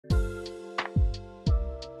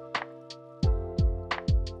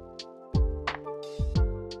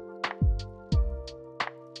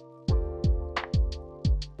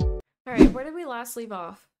where did we last leave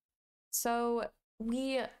off? So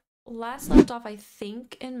we last left off, I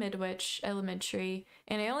think, in Midwich Elementary,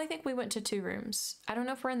 and I only think we went to 2 rooms. I don't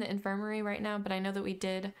know if we're in the infirmary right now, but I know that we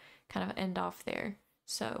did kind of end off there.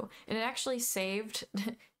 So, and it actually saved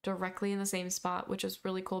directly in the same spot, which is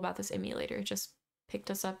really cool about this emulator. It just picked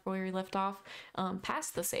us up where we left off,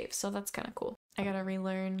 past the save, so that's kind of cool. I gotta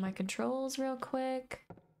relearn my controls real quick.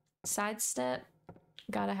 Sidestep.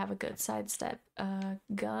 Gotta have a good sidestep.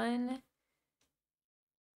 Gun.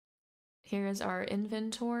 Here is our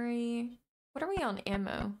inventory. What are we on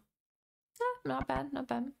ammo? Not bad, not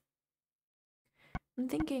bad. I'm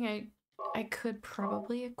thinking I could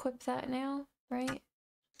probably equip that now, right?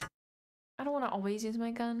 I don't want to always use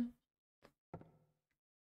my gun.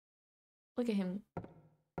 Look at him.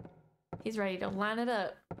 He's ready to line it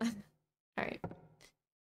up. Alright.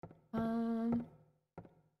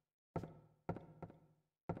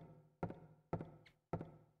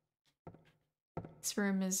 This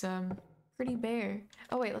room is pretty bare.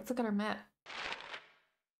 Oh wait, let's look at our map.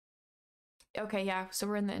 Okay, yeah, so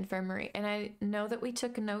we're in the infirmary, and I know that we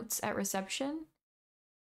took notes at reception.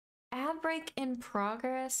 Ad break in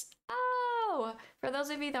progress. Oh, for those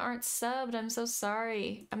of you that aren't subbed, I'm so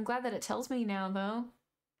sorry. I'm glad that it tells me now, though.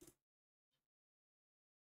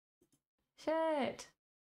 Shit.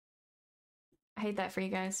 I hate that for you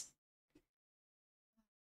guys.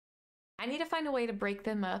 I need to find a way to break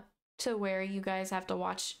them up to where you guys have to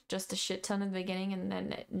watch just a shit ton in the beginning and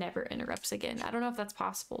then it never interrupts again. I don't know if that's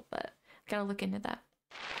possible, but I gotta look into that.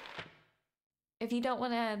 If you don't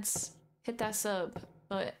want ads, hit that sub,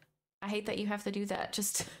 but I hate that you have to do that.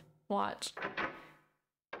 Just watch.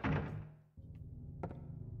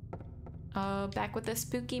 Back with the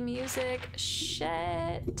spooky music.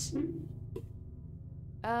 Shit.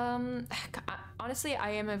 Honestly, I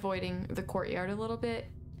am avoiding the courtyard a little bit.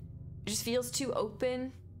 It just feels too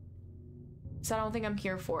open. So I don't think I'm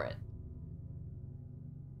here for it.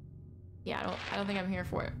 Yeah, I don't think I'm here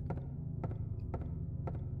for it.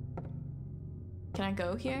 Can I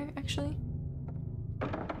go here, actually?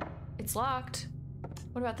 It's locked.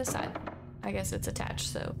 What about this side? I guess it's attached,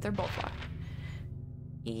 so they're both locked.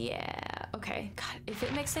 Yeah, okay. God, if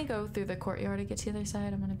it makes me go through the courtyard to get to the other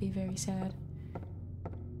side, I'm gonna be very sad.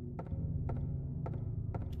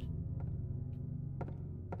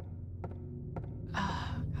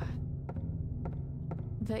 Oh, God.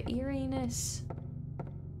 The eeriness.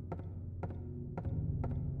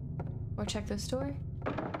 Or check this door.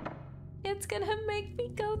 It's gonna make me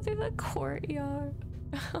go through the courtyard.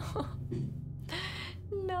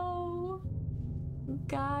 No.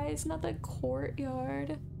 Guys, not the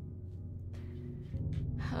courtyard.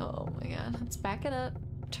 Oh my god. Let's back it up.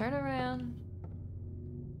 Turn around.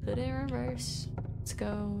 Put it in reverse. Let's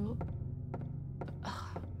go.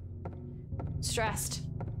 Ugh. Stressed.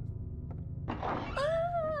 Ah!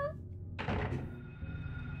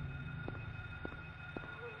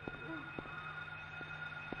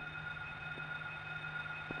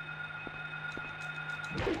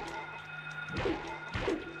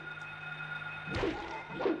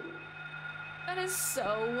 That is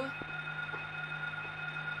so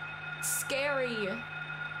scary. Why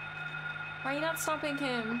are you not stopping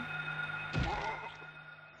him?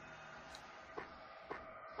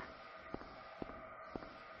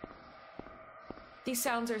 These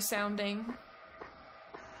sounds are sounding.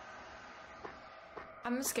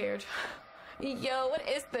 I'm scared. Yo, what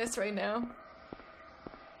is this right now?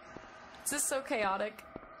 Is this so chaotic?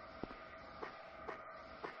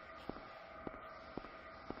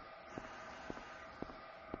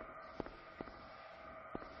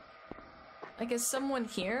 Like, is someone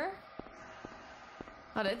here?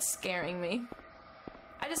 Oh, that's scaring me.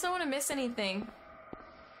 I just don't want to miss anything.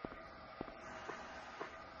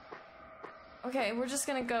 Okay, we're just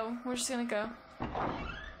gonna go. We're just gonna go.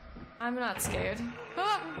 I'm not scared.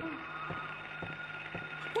 Ah!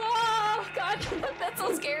 Whoa! God, that's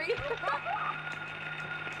so scary.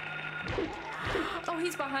 Oh,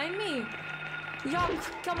 he's behind me. Y'all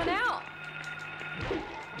coming out.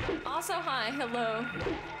 Also, hi, hello.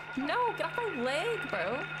 No, get off my leg,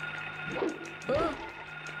 bro. Ugh.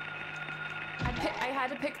 I had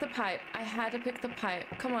to pick the pipe. I had to pick the pipe.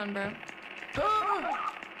 Come on, bro. Ugh.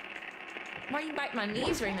 Why are you biting my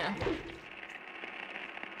knees right now?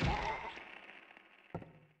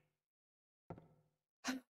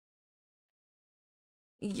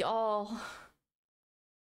 Y'all.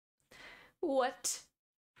 What?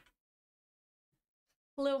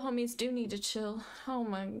 Little homies do need to chill. Oh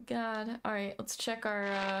my god. Alright, let's check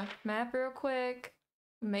our map real quick.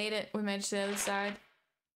 Made it. We made it to the other side.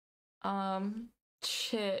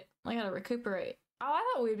 Shit. I gotta recuperate. Oh,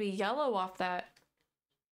 I thought we'd be yellow off that.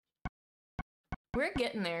 We're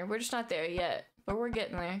getting there. We're just not there yet, but we're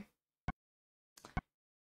getting there.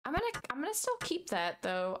 I'm gonna still keep that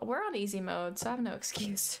though. We're on easy mode, so I have no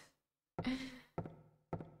excuse.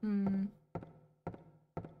 Hmm.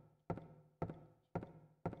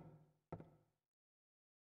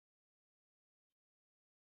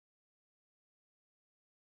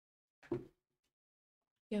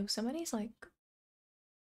 Yo, somebody's like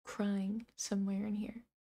crying somewhere in here.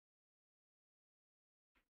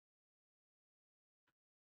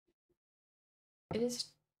 It is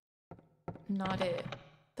not it.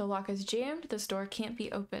 The lock is jammed. This door can't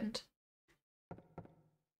be opened.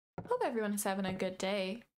 Hope everyone is having a good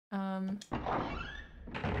day. And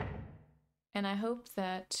I hope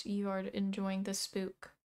that you are enjoying the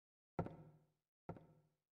spook.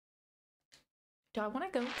 Do I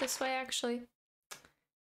want to go this way actually?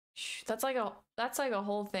 That's like a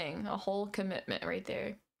whole thing, a whole commitment right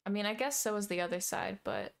there. I mean, I guess so is the other side,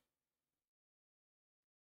 but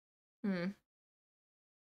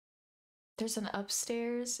there's an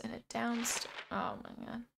upstairs and a downstairs. Oh my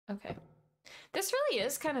god. Okay. This really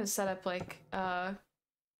is kind of set up like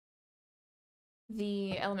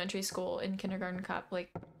the elementary school in Kindergarten Cop,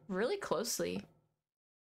 like really closely.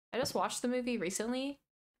 I just watched the movie recently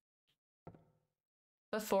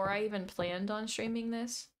before I even planned on streaming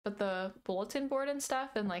this, but the bulletin board and stuff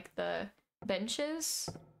and like the benches,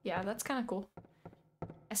 yeah, that's kind of cool.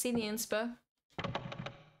 I see the inspo.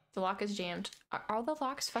 The lock is jammed. Are all the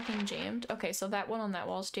locks fucking jammed? Okay, so that one on that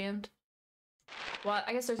wall's jammed. Well,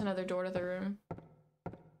 I guess there's another door to the room.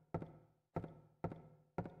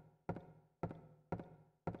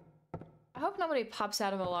 I hope nobody pops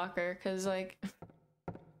out of a locker, because, like,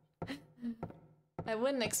 I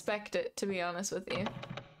wouldn't expect it, to be honest with you.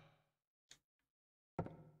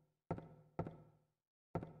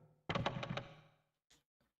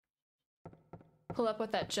 Pull up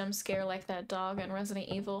with that jump scare like that dog in Resident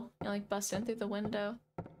Evil. You're like busting through the window.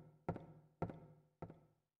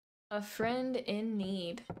 A friend in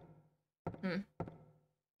need.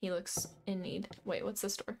 He looks in need. Wait, what's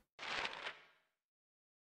this door?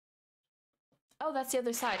 Oh, that's the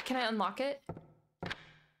other side. Can I unlock it?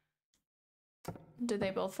 Do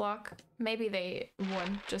they both lock? Maybe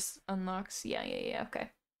one just unlocks. Yeah, okay.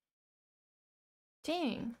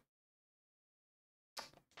 Dang.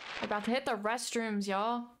 We're about to hit the restrooms,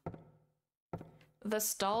 y'all. The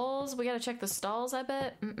stalls? We gotta check the stalls, I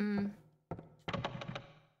bet?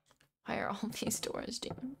 Why are all these doors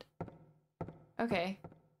jammed? Okay.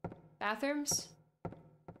 Bathrooms?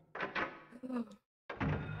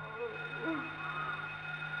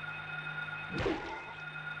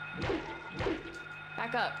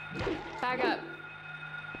 Back up. Back up.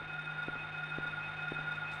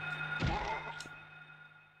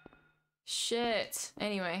 Shit.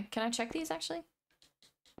 Anyway, can I check these actually?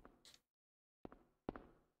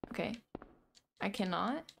 Okay. I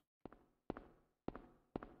cannot.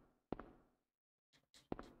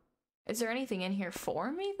 Is there anything in here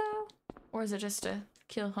for me though? Or is it just to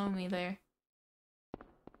kill homie there?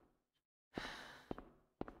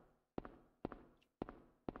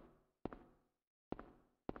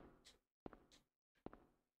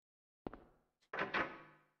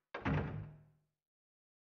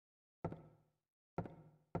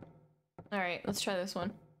 Alright, let's try this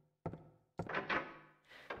one.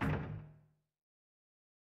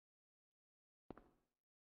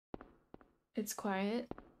 It's quiet.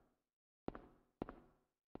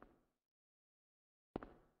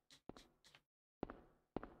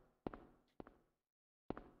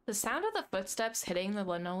 The sound of the footsteps hitting the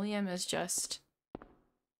linoleum is just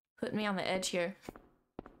putting me on the edge here.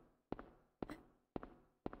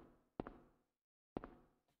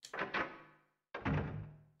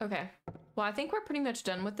 Okay. Well, I think we're pretty much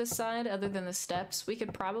done with this side, other than the steps. We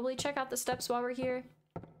could probably check out the steps while we're here.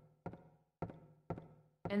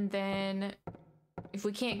 And then, if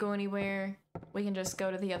we can't go anywhere, we can just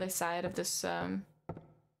go to the other side of this,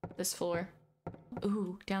 this floor.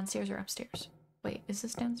 Ooh, downstairs or upstairs? Wait, is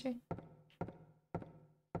this downstairs?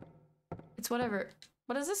 It's whatever.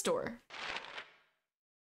 What is this door?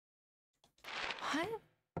 What?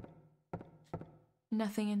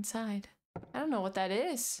 Nothing inside. I don't know what that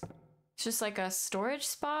is. It's just like a storage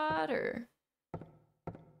spot or...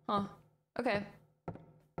 Huh. Okay.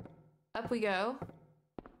 Up we go.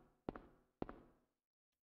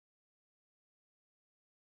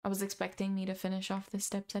 I was expecting me to finish off the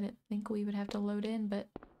steps. I didn't think we would have to load in, but...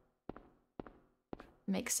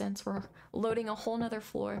 Makes sense. We're loading a whole nother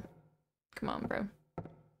floor. Come on, bro.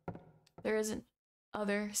 There is an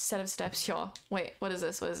other set of steps, y'all. Wait, what is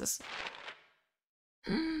this? What is this?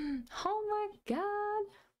 Oh my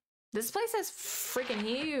god. This place is freaking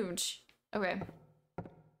huge. Okay,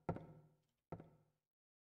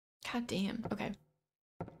 God damn. Okay.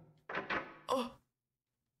 Oh.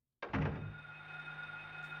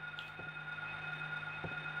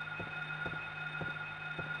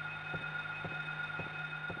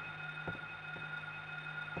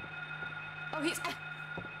 Oh, he's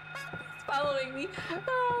following me.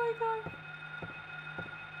 Oh my god.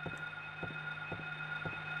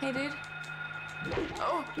 Hey, dude.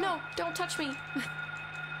 Oh, no, don't touch me.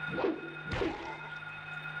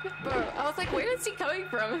 Bro, I was like, where is he coming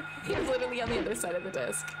from? He was literally on the other side of the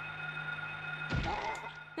desk.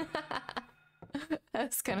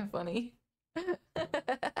 That's kind of funny.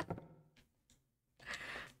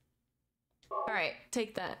 Alright,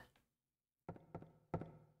 take that.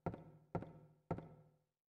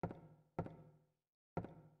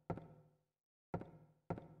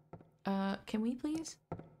 Can we please?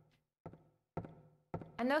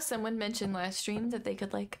 I know someone mentioned last stream that they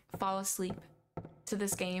could like fall asleep to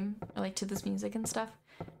this game or like to this music and stuff.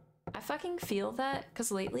 I fucking feel that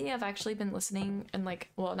because lately I've actually been listening and like,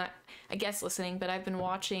 well, not I guess listening, but I've been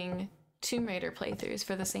watching Tomb Raider playthroughs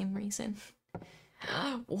for the same reason.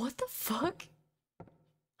 What the fuck?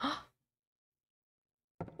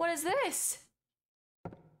 What is this?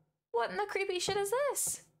 What in the creepy shit is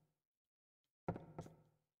this?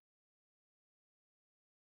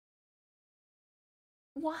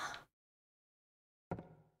 What?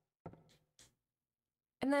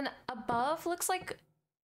 And then above looks like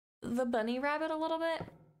the bunny rabbit a little bit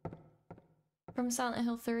from Silent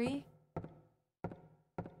Hill 3.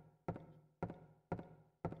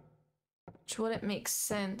 Which wouldn't make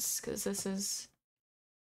sense because this is...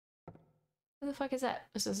 Who the fuck is that?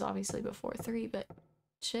 This is obviously before 3, but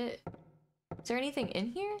shit. Is there anything in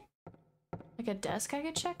here? Like a desk I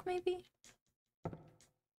could check maybe?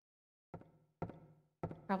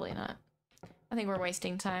 Probably not. I think we're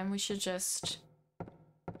wasting time. We should just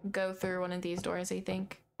go through one of these doors, I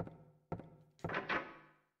think.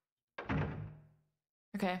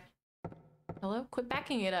 Okay. Hello? Quit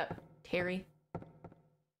backing it up, Terry.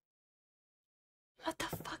 What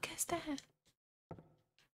the fuck is that?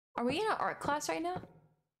 Are we in an art class right now?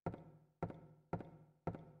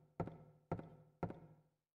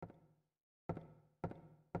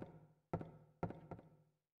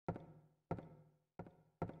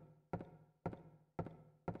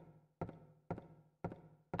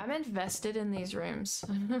 I'm invested in these rooms.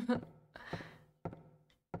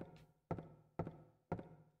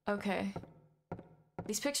 Okay.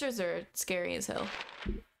 These pictures are scary as hell.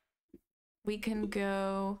 We can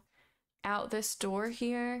go out this door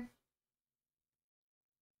here.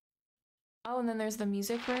 Oh, and then there's the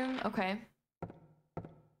music room. Okay.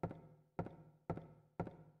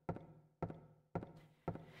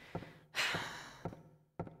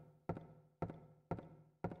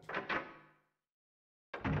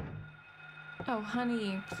 Oh,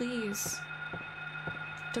 honey, please.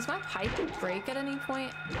 Does my pipe break at any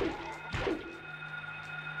point?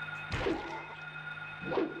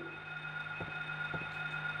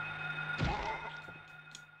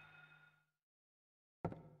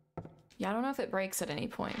 Yeah, I don't know if it breaks at any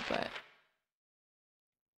point, but...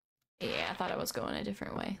 Yeah, I thought it was going a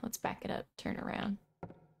different way. Let's back it up, turn around.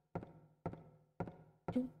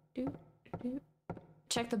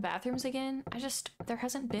 Check the bathrooms again. There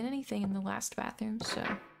hasn't been anything in the last bathroom, so.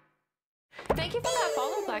 Thank you for that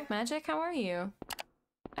follow, Black Magic. How are you?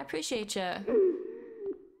 I appreciate ya.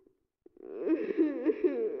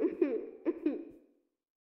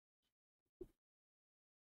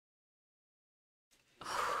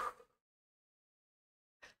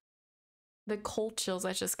 The cold chills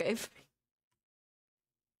I just gave me.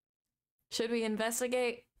 Should we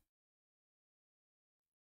investigate?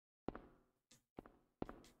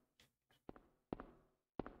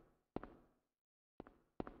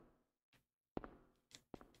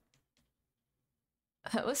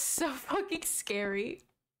 That was so fucking scary.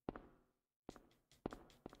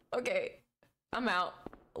 Okay, I'm out.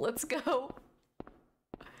 Let's go.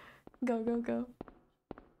 Go, go, go.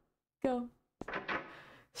 Go.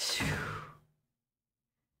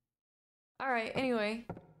 Alright, anyway.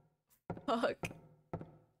 Fuck.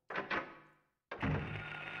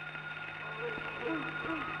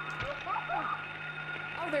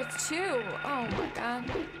 Oh, there's two. Oh my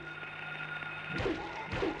god.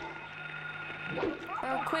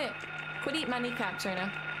 Bro, quit. Quit eating my kneecaps right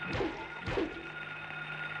now.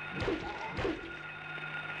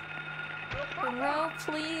 Bro,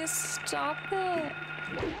 please stop it.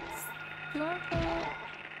 Stop it.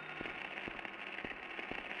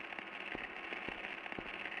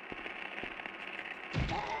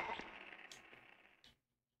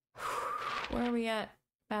 Where are we at?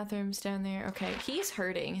 Bathroom's down there. Okay, he's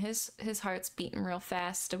hurting. His heart's beating real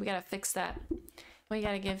fast. We gotta fix that. We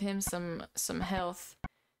gotta give him some health.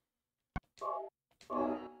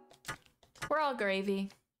 We're all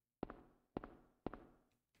gravy.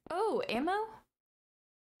 Oh, ammo?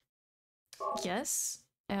 Yes,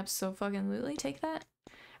 absolutely. Take that.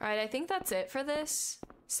 All right, I think that's it for this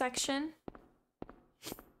section.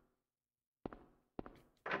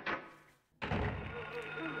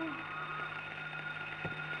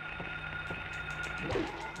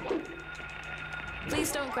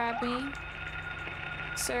 Please don't grab me,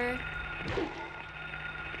 sir.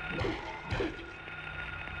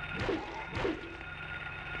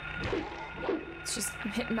 It's just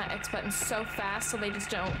hitting my X button so fast so they just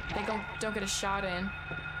don't get a shot in.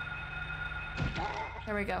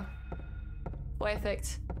 There we go.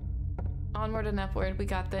 Perfect. Onward and upward, we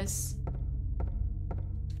got this.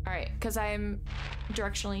 Alright, because I'm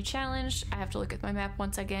directionally challenged, I have to look at my map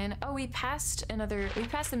once again. Oh, we passed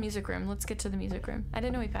the music room. Let's get to the music room. I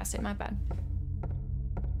didn't know we passed it, my bad.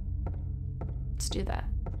 Let's do that.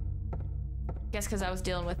 Guess because I was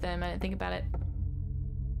dealing with them, I didn't think about it.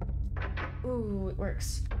 Ooh, it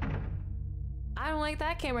works. I don't like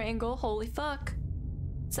that camera angle, holy fuck.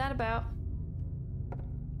 What's that about?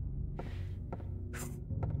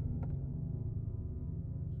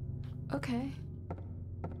 Okay.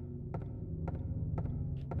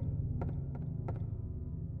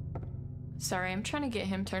 Sorry, I'm trying to get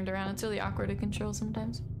him turned around. It's really awkward to control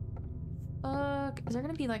sometimes. Fuck. Is there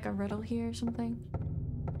gonna be like a riddle here or something?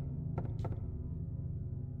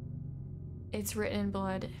 It's written in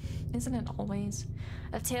blood. Isn't it always?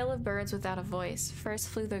 A tale of birds without a voice. First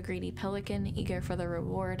flew the greedy pelican, eager for the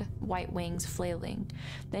reward, white wings flailing.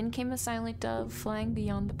 Then came a silent dove, flying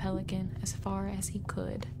beyond the pelican, as far as he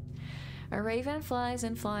could. A raven flies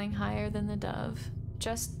in, flying higher than the dove.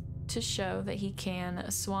 Just to show that he can, a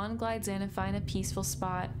swan glides in and finds a peaceful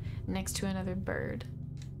spot next to another bird.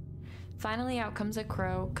 Finally out comes a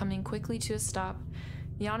crow, coming quickly to a stop,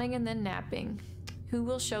 yawning and then napping. Who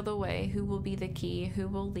will show the way? Who will be the key? Who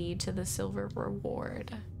will lead to the silver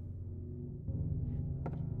reward?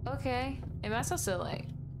 Okay, am I supposed to like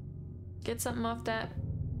get something off that?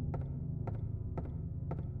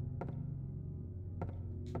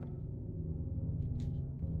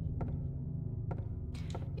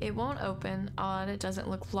 It won't open. Odd, it doesn't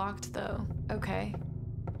look locked though. Okay.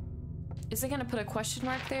 Is it gonna put a question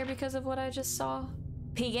mark there because of what I just saw?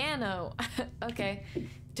 Piano! Okay.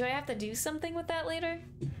 Do I have to do something with that later?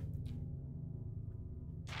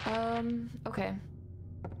 Okay.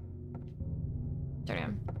 There I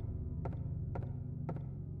am.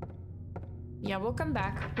 Yeah, we'll come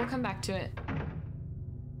back. We'll come back to it.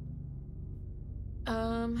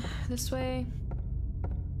 This way.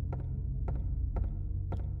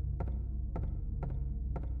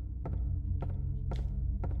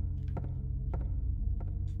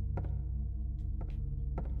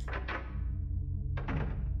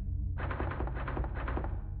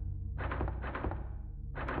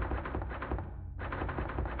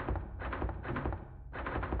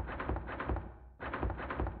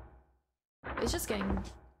 It's just getting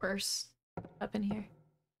worse up in here.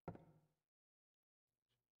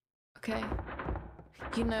 Okay.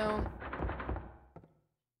 You know,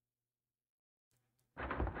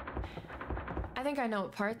 I think I know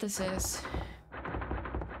what part this is.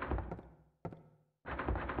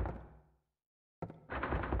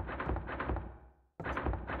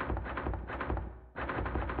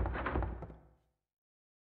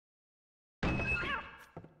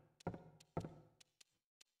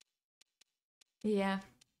 Yeah.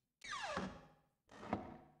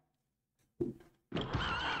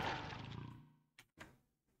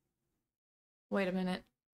 Wait a minute.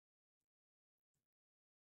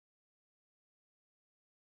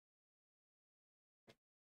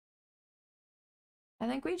 I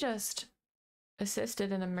think we just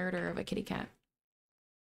assisted in the murder of a kitty cat.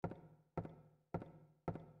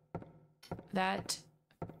 That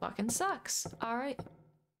fucking sucks. Alright.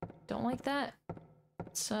 Don't like that.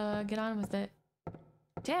 Let's get on with it.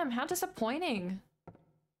 Damn, how disappointing.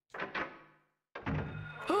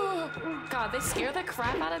 God, they scare the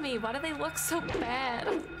crap out of me. Why do they look so bad?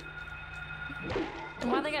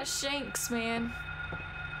 And why they got shanks, man?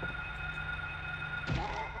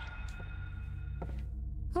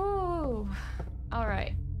 Ooh.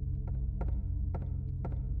 Alright.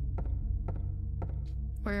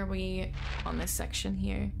 Where are we on this section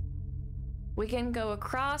here? We can go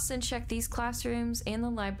across and check these classrooms and the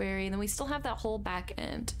library, and then we still have that whole back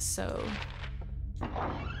end, so...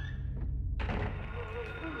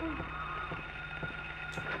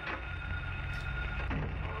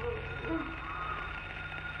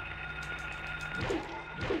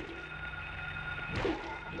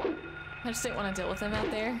 I just didn't want to deal with him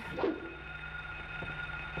out there.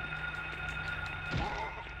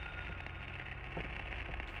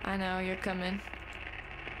 I know, you're coming.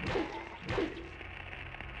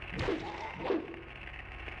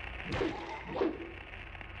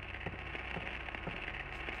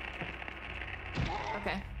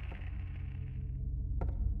 Okay.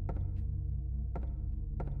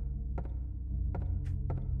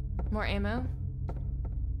 More ammo.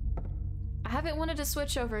 I haven't wanted to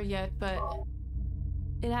switch over yet, but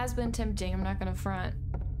it has been tempting, I'm not gonna front.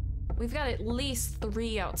 We've got at least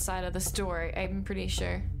 3 outside of the store, I'm pretty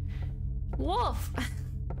sure. Wolf!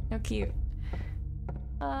 How cute.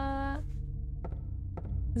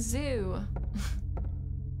 Zoo.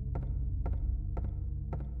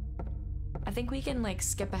 I think we can like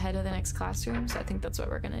skip ahead of the next classroom, so I think that's what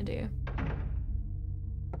we're gonna do.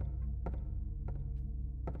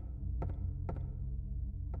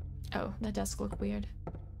 Oh, that desk looked weird.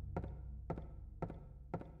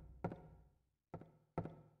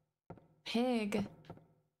 Pig.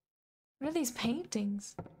 What are these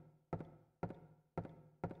paintings?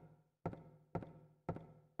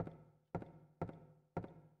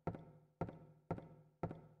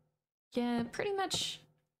 Yeah, pretty much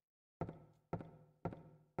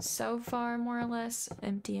so far, more or less,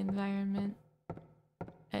 empty environment.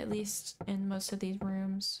 At least in most of these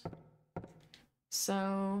rooms.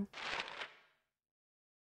 So,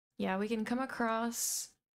 yeah, we can come across,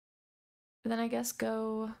 but then I guess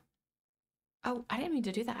go... Oh, I didn't mean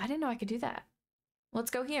to do that. I didn't know I could do that.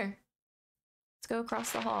 Let's go here. Let's go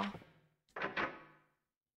across the hall.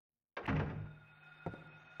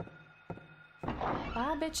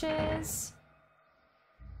 Bye, bitches.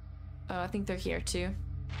 Oh, I think they're here too.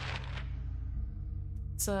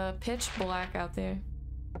 It's pitch black out there.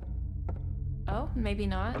 Oh, maybe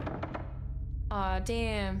not. Aw,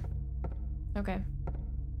 damn. Okay.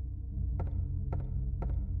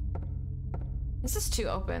 This is too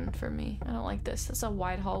open for me. I don't like this. It's a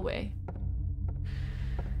wide hallway.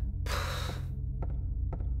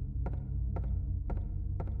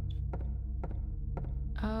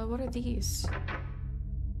 What are these?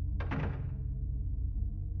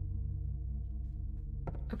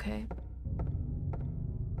 Okay.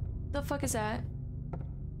 The fuck is that?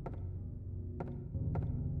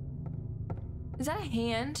 Is that a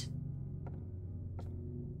hand?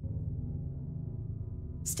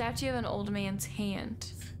 Statue of an old man's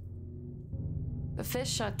hand. The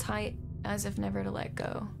fist shut tight as if never to let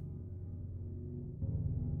go.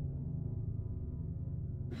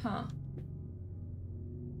 Huh.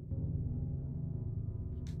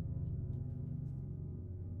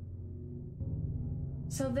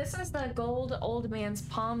 So this is the gold old man's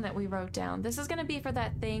palm that we wrote down. This is gonna be for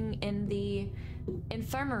that thing in the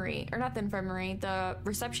infirmary, or not the infirmary, the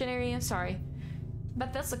reception area, sorry.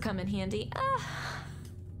 But this'll come in handy. Ah.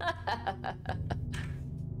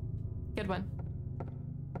 Good one.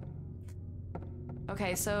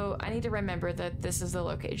 Okay, so I need to remember that this is the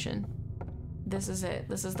location. This is it.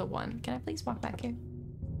 This is the one. Can I please walk back here?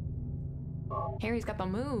 Harry's got the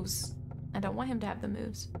moves. I don't want him to have the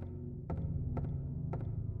moves.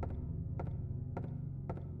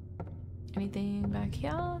 Anything back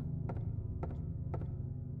here?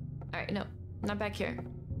 Alright, no. Not back here.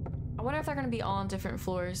 I wonder if they're gonna be all on different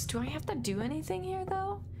floors. Do I have to do anything here,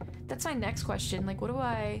 though? That's my next question. Like, what do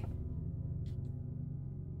I...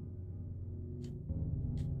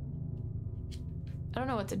 I don't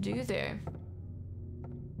know what to do there.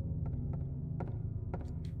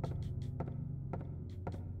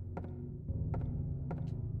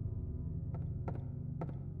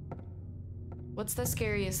 What's the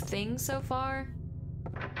scariest thing so far?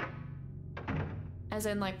 As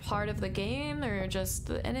in, like, part of the game, or just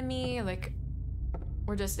the enemy, like,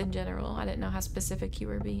 or just in general? I didn't know how specific you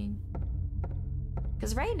were being.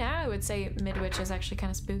 Because right now, I would say Midwich is actually kind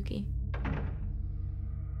of spooky.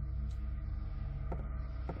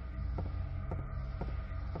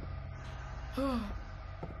 I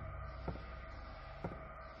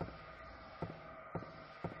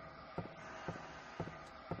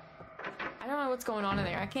don't know what's going on in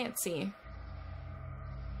there. I can't see.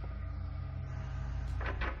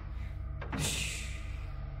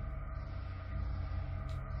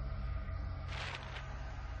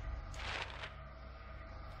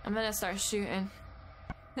 I'm gonna start shooting.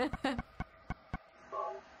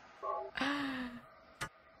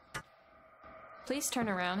 Please turn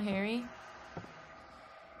around, Harry.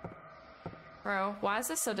 Bro, why is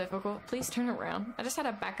this so difficult? Please turn around. I just had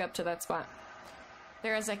to back up to that spot.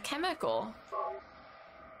 There is a chemical.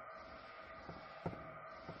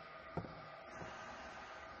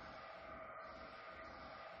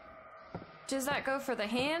 Does that go for the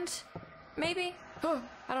hand? Maybe? Oh,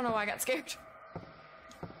 I don't know why I got scared.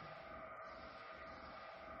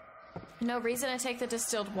 No reason to take the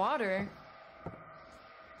distilled water.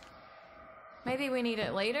 Maybe we need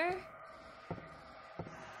it later?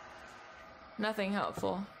 Nothing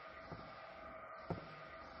helpful.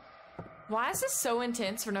 Why is this so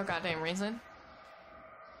intense for no goddamn reason?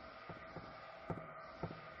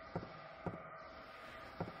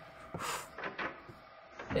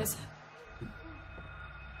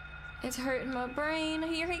 It's hurting my brain.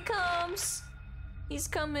 Here he comes. He's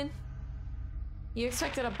coming. You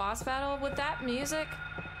expected a boss battle with that music?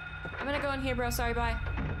 I'm gonna go in here, bro. Sorry, bye.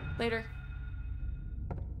 Later.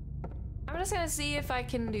 I'm just gonna see if I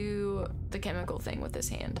can do the chemical thing with this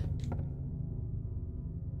hand.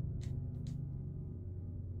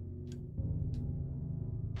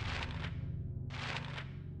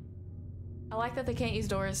 I like that they can't use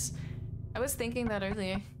doors. I was thinking that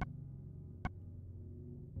earlier.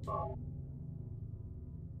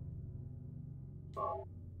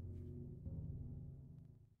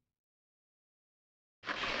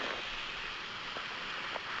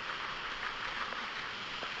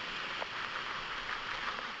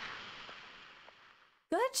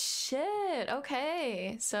 Good shit.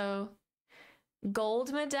 Okay, so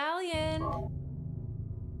gold medallion.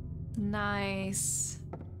 Nice.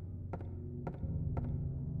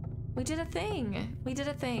 We did a thing. We did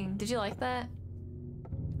a thing. Did you like that?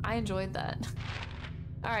 I enjoyed that.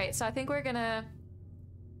 All right, so I think we're gonna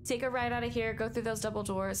take a right out of here, go through those double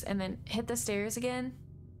doors, and then hit the stairs again.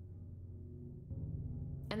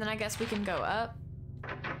 And then I guess we can go up.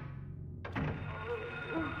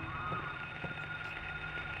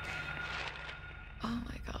 Oh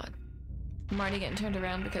my god. I'm already getting turned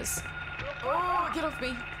around because... Oh, get off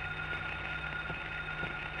me!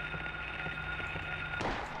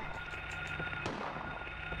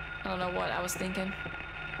 I don't know what I was thinking.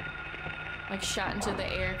 Like shot into the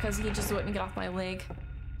air because he just wouldn't get off my leg.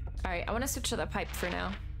 Alright, I want to switch to the pipe for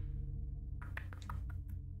now.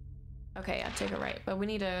 Okay, I take it right, but we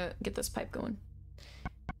need to get this pipe going.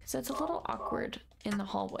 Because it's a little awkward in the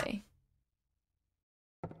hallway.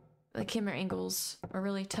 The camera angles are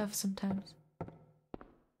really tough sometimes.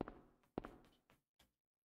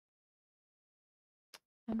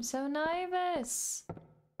 I'm so nervous.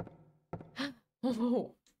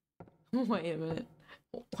 Oh, wait a minute.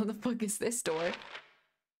 What the fuck is this door?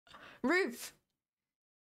 Roof!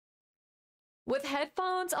 With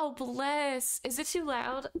headphones? Oh, bless. Is it too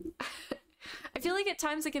loud? I feel like at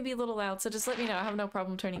times it can be a little loud, so just let me know. I have no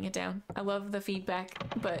problem turning it down. I love the feedback,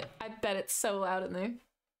 but I bet it's so loud in there.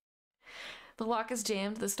 The lock is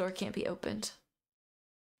jammed. This door can't be opened.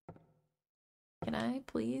 Can I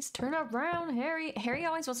please turn around, Harry? Harry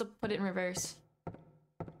always wants to put it in reverse.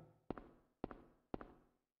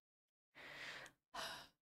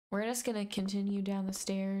 We're just gonna continue down the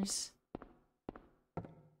stairs.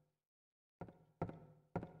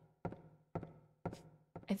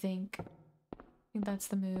 I think that's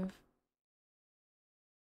the move.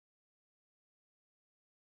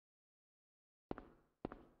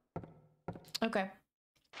 Okay.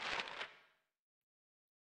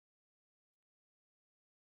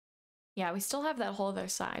 Yeah, we still have that whole other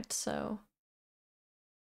side, so...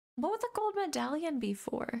 What would the gold medallion be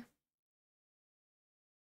for?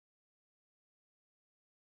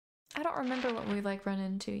 I don't remember what we, like, run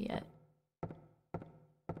into yet.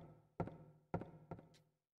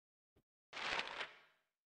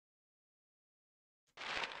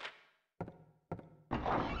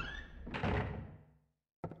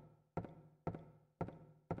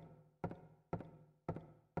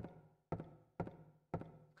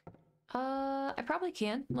 I probably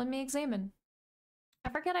can. Let me examine. I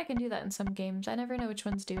forget I can do that in some games. I never know which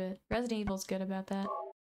ones do it. Resident Evil's good about that.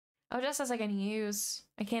 Oh, just as I can use.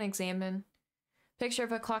 I can't examine. Picture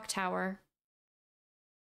of a clock tower.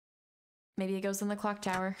 Maybe it goes in the clock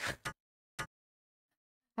tower.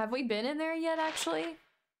 Have we been in there yet, actually?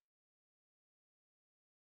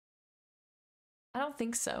 I don't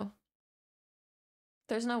think so.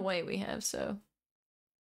 There's no way we have, so...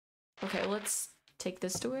 Okay, let's take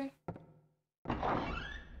this door.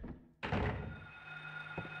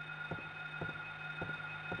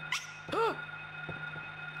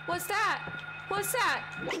 What's that? What's that?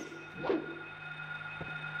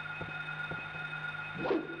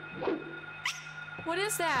 What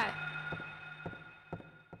is that?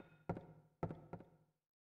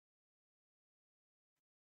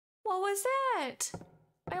 What was that?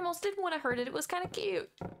 I almost didn't want to hurt it. It was kind of cute.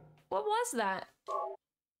 What was that?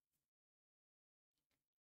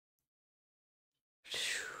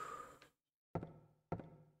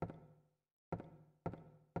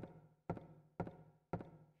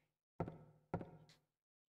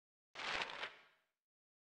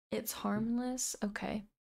 It's harmless? Okay.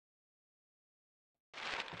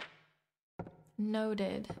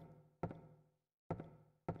 Noted.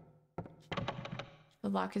 The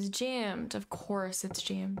lock is jammed. Of course it's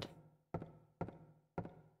jammed.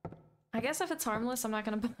 I guess if it's harmless, I'm not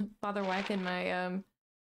gonna bother whacking my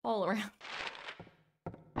all around.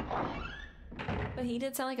 But he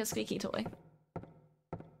did sound like a squeaky toy.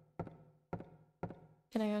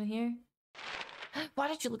 Can I go in here? Why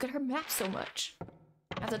did you look at her map so much?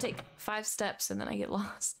 I have to take 5 steps and then I get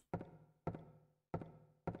lost.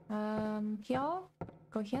 Here?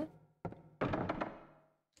 Go here?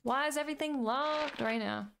 Why is everything locked right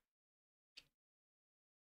now?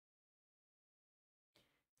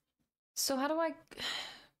 So how do I...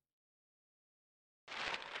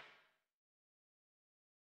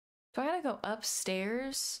 Do I gotta go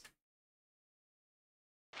upstairs?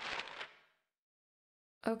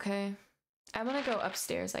 Okay. I'm gonna go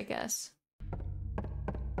upstairs, I guess.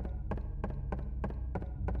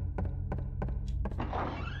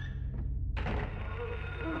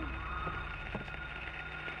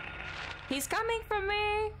 He's coming for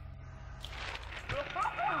me!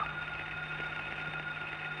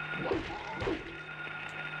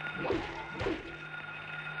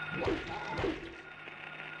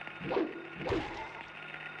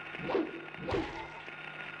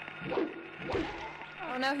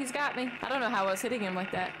 Oh no, he's got me. I don't know how I was hitting him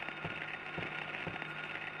like that.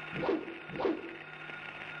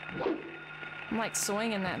 I'm like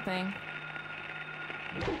swinging that thing.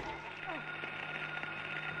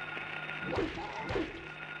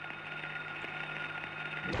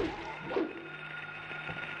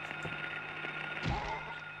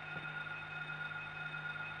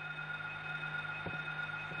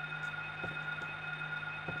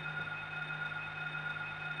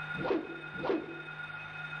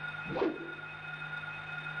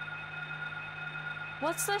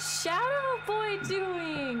 What's the shadow boy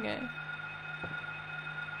doing?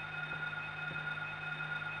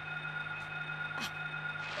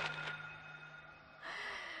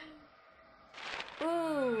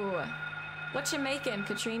 Ooh. What you making,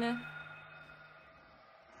 Katrina?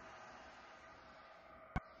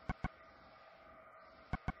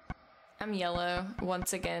 I'm yellow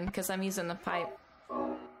once again because I'm using the pipe.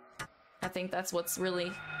 I think that's what's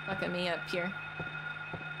really fucking me up here.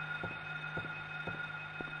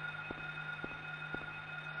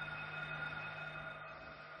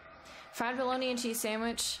 Fried bologna and cheese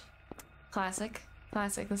sandwich. Classic.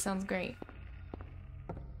 Classic. This sounds great.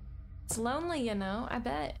 It's lonely, you know. I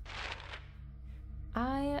bet.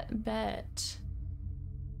 I bet.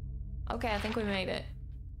 Okay, I think we made it.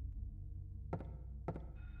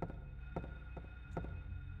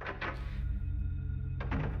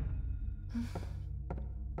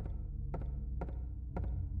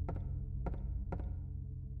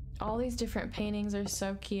 All these different paintings are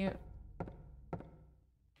so cute.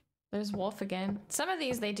 There's Wolf again. Some of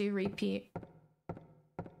these they do repeat.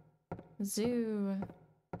 Zoo.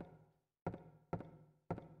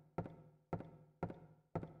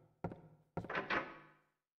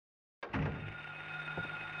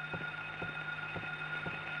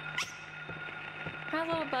 Hi,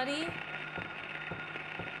 little buddy.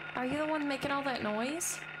 Are you the one making all that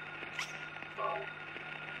noise?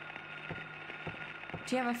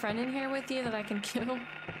 Do you have a friend in here with you that I can kill?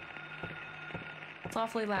 It's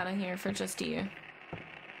awfully loud in here for just you.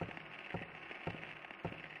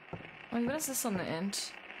 Wait, what is this on the end?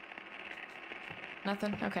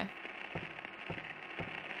 Nothing? Okay.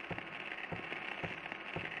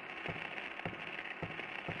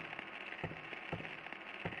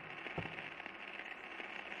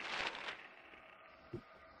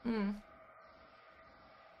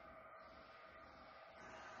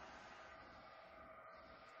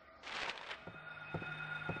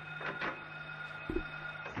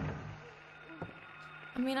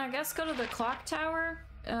 I mean, I guess go to the clock tower.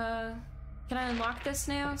 Can I unlock this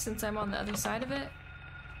now since I'm on the other side of it?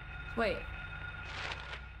 Wait.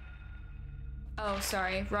 Oh,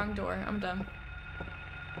 sorry. Wrong door. I'm dumb.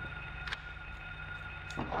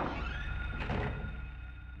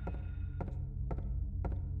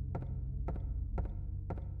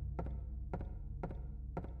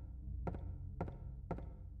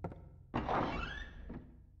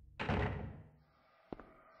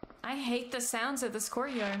 I hate the sounds of this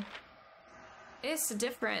courtyard. It's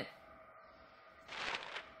different.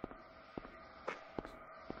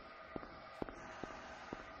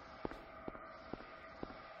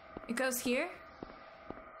 It goes here?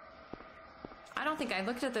 I don't think I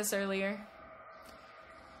looked at this earlier.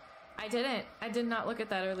 I didn't. I did not look at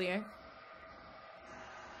that earlier.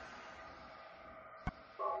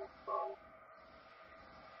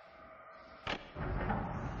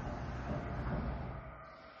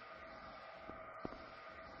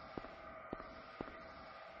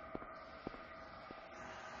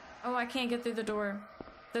 Oh, I can't get through the door.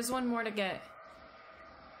 There's one more to get.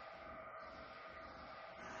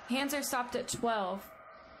 Hands are stopped at 12.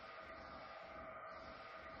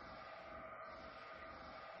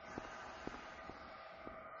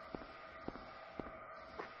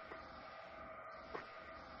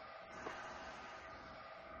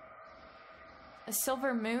 A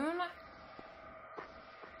silver moon?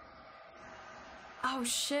 Oh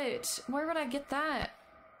shit. Where would I get that?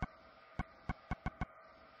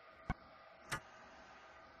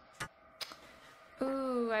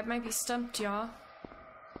 Ooh, I might be stumped, y'all.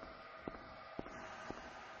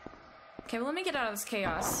 Okay, well, let me get out of this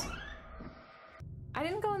chaos. I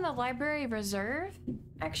didn't go in the library reserve,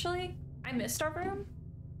 actually. I missed our room.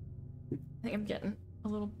 I think I'm getting a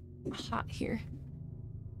little hot here.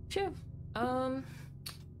 Phew.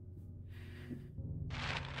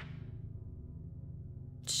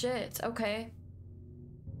 Shit, okay.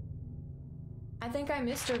 I think I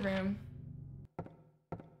missed a room.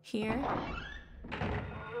 Here.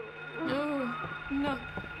 Oh, no.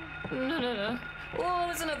 No. Oh,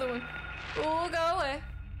 there's another one. Oh, go away.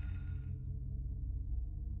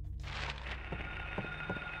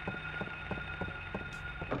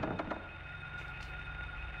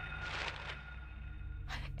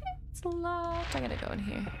 It's locked. I gotta go in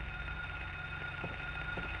here.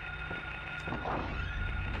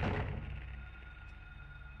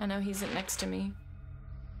 I know he's next to me.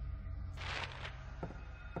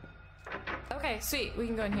 Okay, sweet. We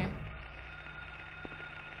can go in here.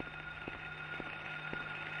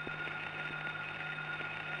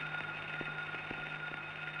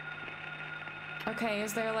 Okay,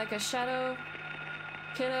 is there like a shadow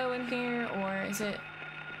kiddo in here, or is it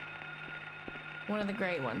one of the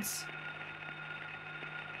gray ones?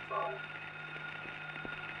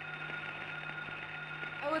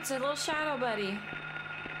 Oh, it's a little shadow buddy.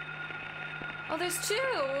 Oh, there's two!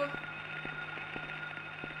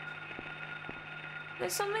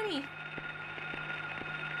 There's so many.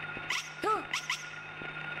 Oh.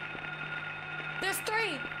 There's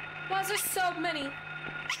three! Why is there so many?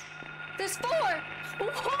 There's four!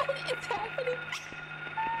 What is happening?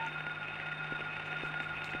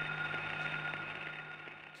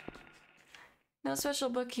 No special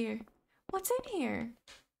book here. What's in here?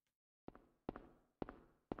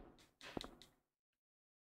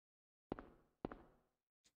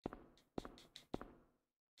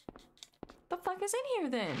 The fuck is in here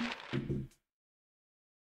then?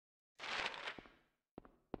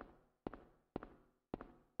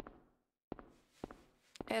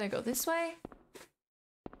 I gotta go this way?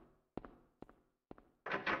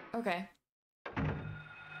 Okay.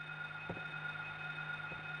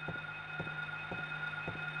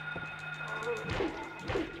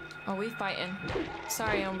 Oh, we fighting.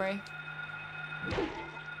 Sorry, hombre.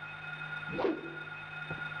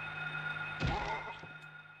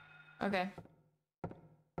 Okay.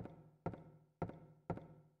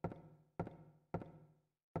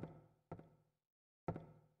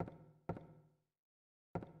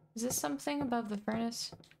 Is this something above the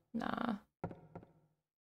furnace? Nah.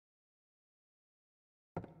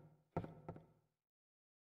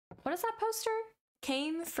 What is that poster?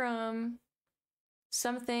 Came from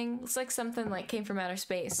something. Looks like something like came from outer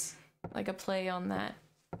space. Like a play on that.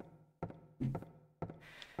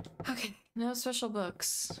 Okay, no special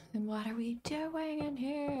books. Then what are we doing in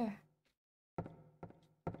here?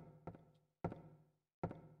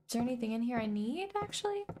 Is there anything in here I need,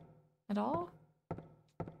 actually? At all?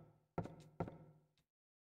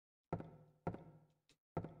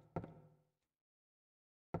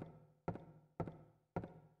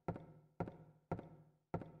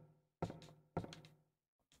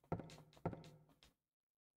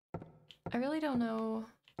 I really don't know.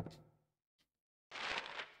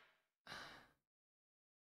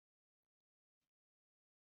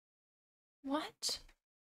 What?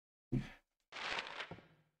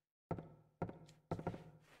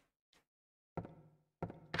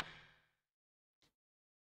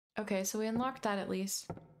 Okay, so we unlocked that at least.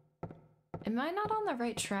 Am I not on the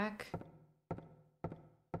right track?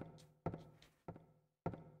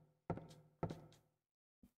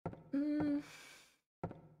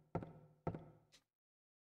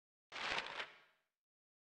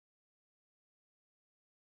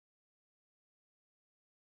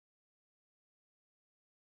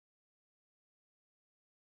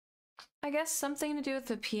 I guess something to do with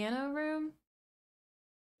the piano room?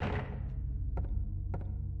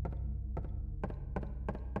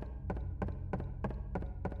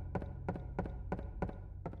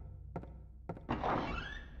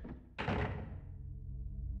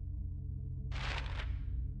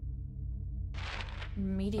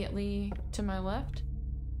 Immediately to my left?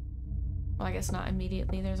 I guess not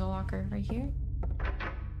immediately. There's a locker right here.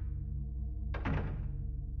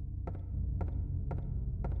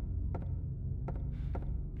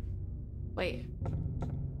 Wait.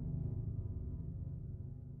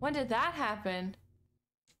 When did that happen?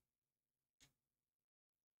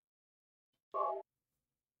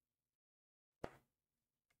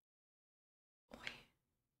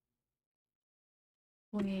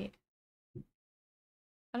 Wait.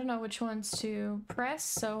 I don't know which ones to press,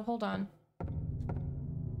 so hold on.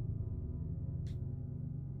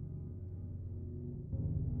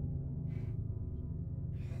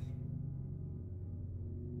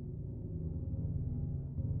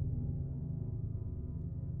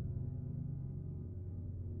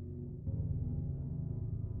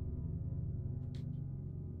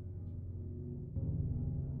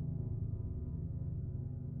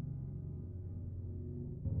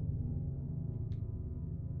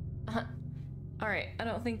 Alright, I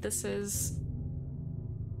don't think this is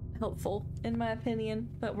helpful, in my opinion,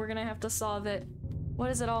 but we're gonna have to solve it. What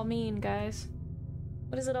does it all mean, guys?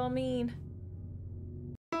 What does it all mean?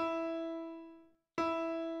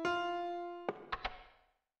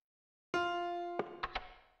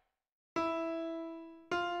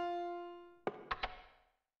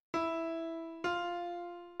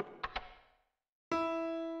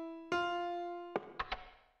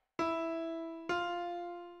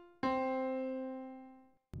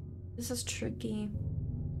 This is tricky.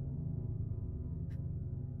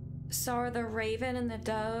 So are the raven and the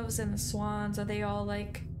doves and the swans, are they all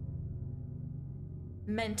like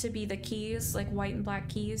meant to be the keys, like white and black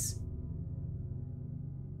keys?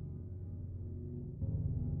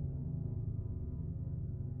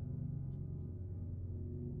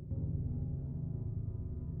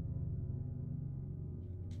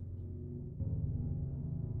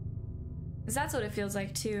 Because that's what it feels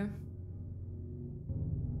like too.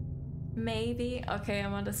 Maybe. Okay,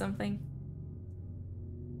 I'm onto something.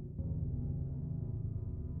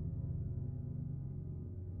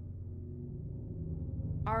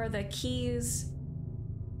 Are the keys...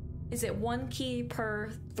 Is it one key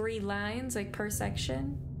per 3 lines, like per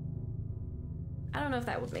section? I don't know if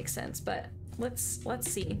that would make sense, but let's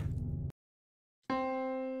see.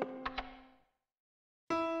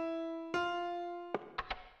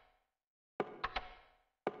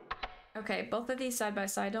 Okay, both of these side by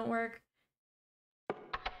side don't work.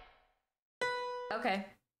 Okay.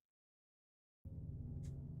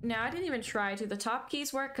 Now, I didn't even try. Do the top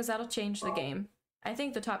keys work? Because that'll change the game. I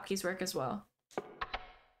think the top keys work as well.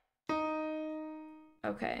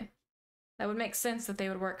 Okay. That would make sense that they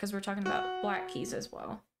would work because we're talking about black keys as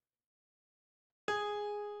well.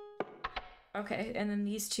 Okay, and then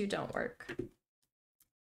these two don't work.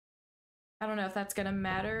 I don't know if that's gonna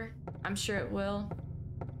matter. I'm sure it will.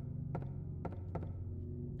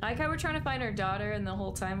 I like how we're trying to find our daughter and the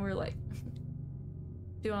whole time we're like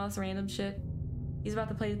doing all this random shit. He's about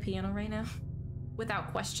to play the piano right now.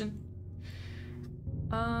 Without question.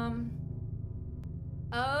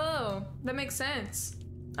 Oh, that makes sense.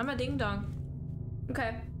 I'm a ding dong.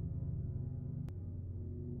 Okay.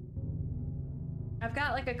 I've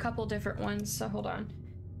got like a couple different ones, so hold on.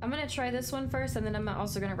 I'm gonna try this one first, and then I'm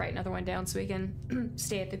also gonna write another one down so we can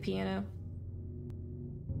stay at the piano.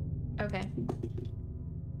 Okay.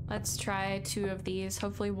 Let's try 2 of these.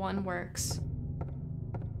 Hopefully one works.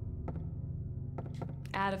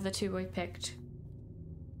 Out of the 2 we picked.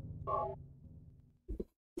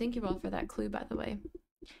 Thank you all for that clue, by the way.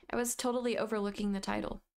 I was totally overlooking the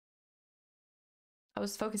title. I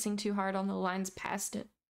was focusing too hard on the lines past it.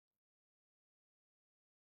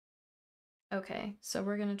 Okay, so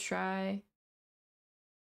we're gonna try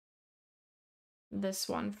this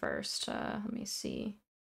one first. Let me see.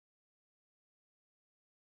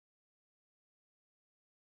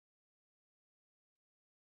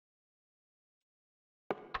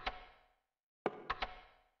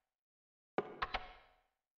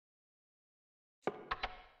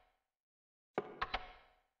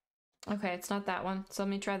 Okay, it's not that one, so let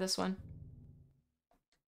me try this one.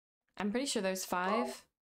 I'm pretty sure there's 5.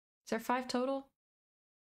 Is there 5 total?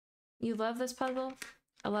 You love this puzzle?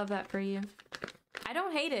 I love that for you. I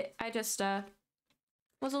don't hate it. I just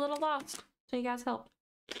was a little lost, so you guys helped.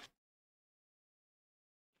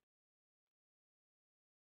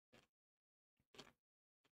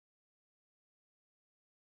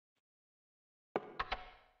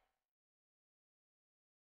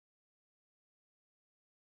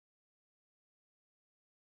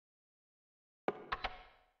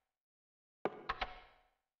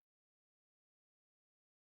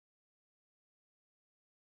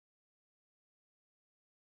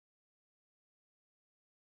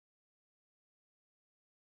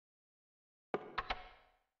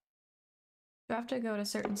 Do I have to go at a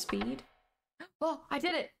certain speed? Oh, I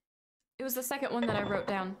did it! It was the second one that I wrote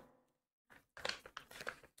down.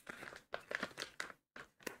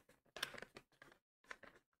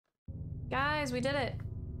 Guys, we did it!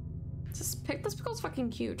 This pickle's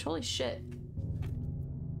fucking huge. Holy shit.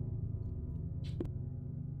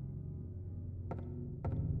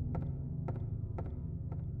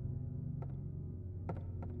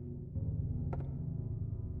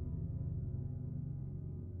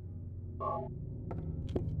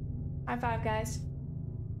 High five, guys.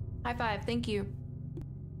 High five, thank you.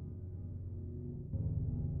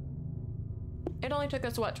 It only took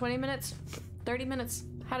us, what, 20 minutes? 30 minutes?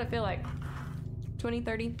 How'd it feel like? 20,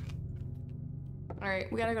 30?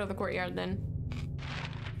 Alright, we gotta go to the courtyard then.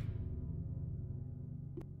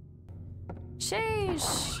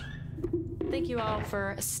 Sheesh! Thank you all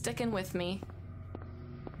for sticking with me.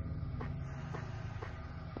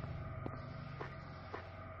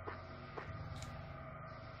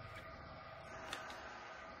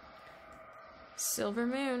 Silver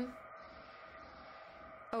moon.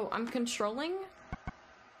 Oh, I'm controlling?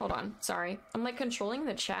 Hold on, sorry. I'm like controlling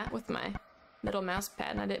the chat with my middle mouse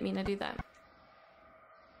pad and I didn't mean to do that.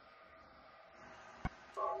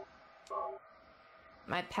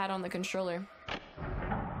 My pad on the controller.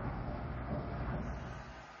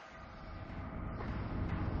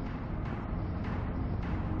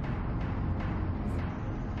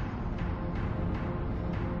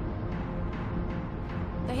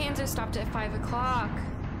 The hands are stopped at 5 o'clock.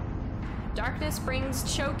 Darkness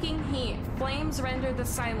brings choking heat. Flames render the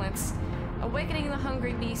silence. Awakening the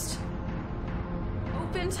hungry beast.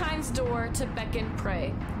 Open time's door to beckon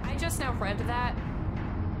prey. I just now read that.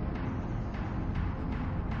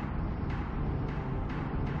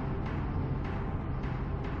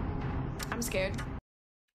 I'm scared.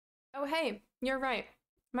 Oh, hey, you're right.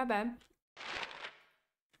 My bad.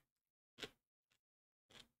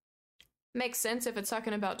 Makes sense if it's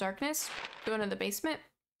talking about darkness. Going to the basement.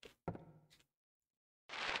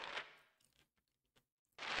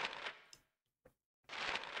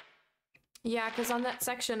 Yeah, because on that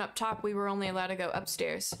section up top, we were only allowed to go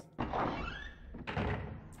upstairs.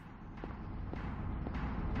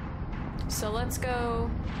 So let's go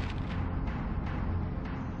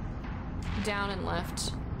down and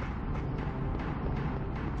left.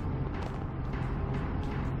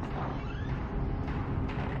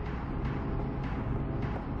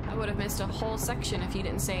 I would have missed a whole section if you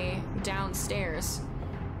didn't say downstairs.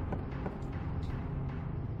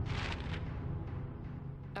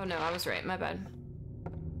 Oh no, I was right, my bad.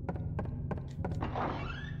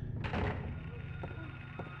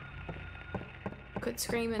 Quit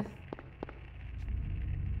screaming.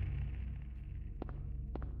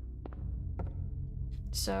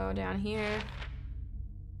 So down here.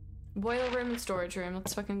 Boiler room and storage room,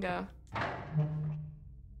 let's fucking go.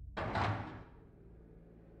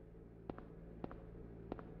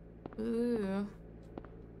 Ooh.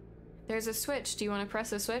 There's a switch. Do you want to press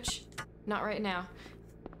the switch? Not right now.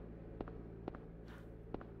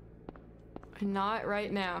 Not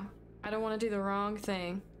right now. I don't want to do the wrong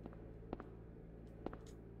thing.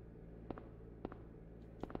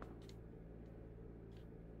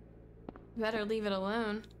 Better leave it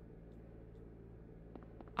alone.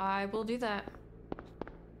 I will do that.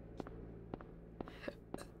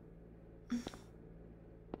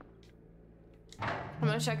 I'm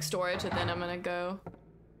gonna check storage and then I'm gonna go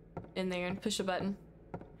in there and push a button.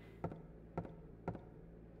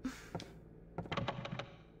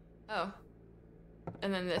 Oh.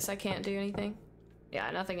 And then this, I can't do anything? Yeah,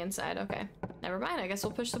 nothing inside, okay. Never mind, I guess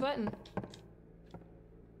we'll push the button.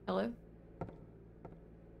 Hello?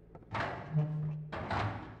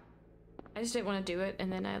 I just didn't want to do it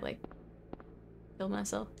and then I like killed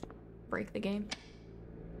myself. Break the game.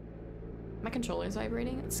 My controller's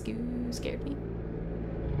vibrating, it scared me.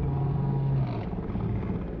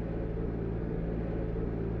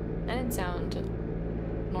 That didn't sound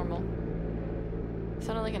normal. It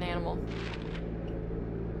sounded like an animal.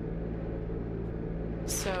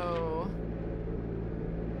 So...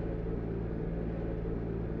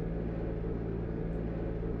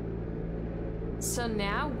 So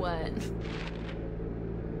now what?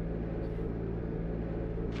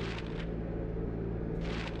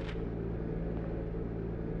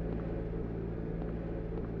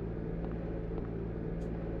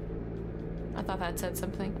 I thought that said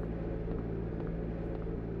something.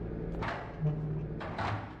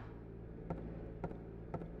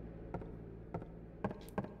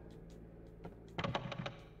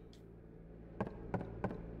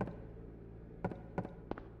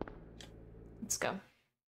 Let's go.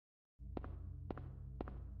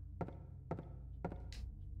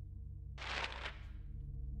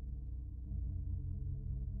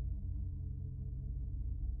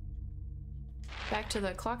 Back to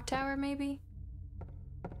the clock tower, maybe?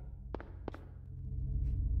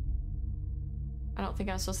 I don't think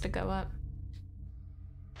I'm supposed to go up.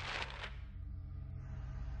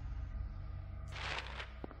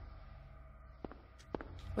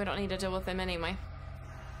 We don't need to deal with them anyway.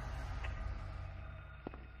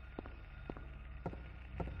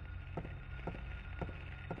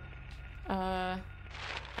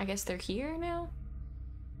 I guess they're here now?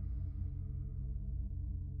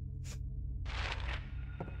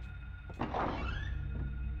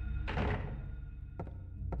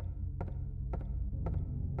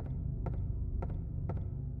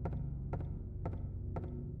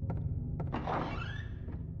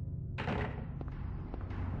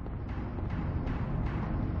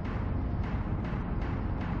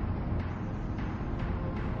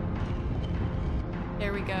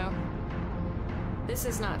 There we go. This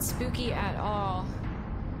is not spooky at all.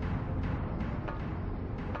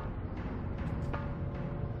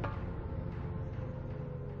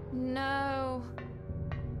 No.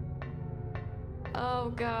 Oh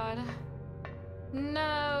God.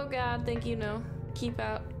 No, God, thank you, no. Keep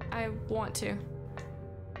out. I want to.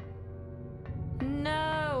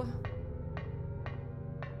 No.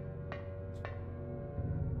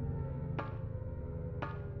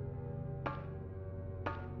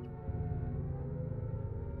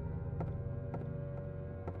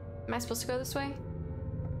 Am I supposed to go this way?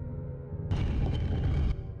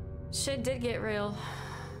 Shit did get real.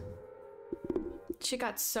 Shit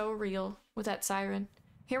got so real with that siren.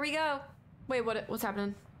 Here we go. Wait, what's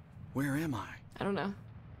happening? Where am I? I don't know.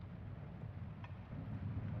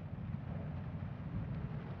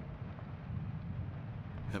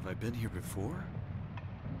 Have I been here before?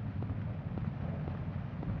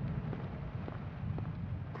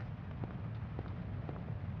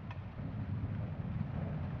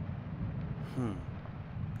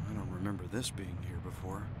 I don't remember this being here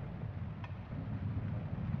before.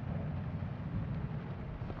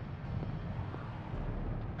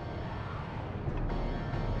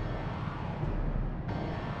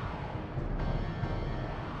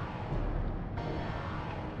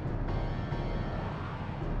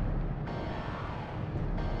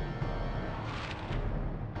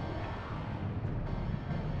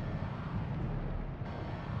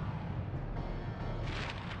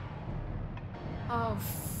 Oh,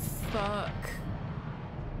 fuck.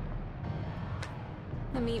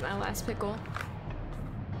 Let me eat my last pickle.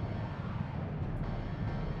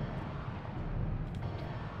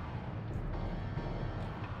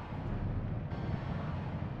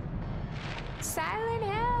 Silent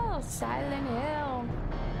Hill! Silent Hill!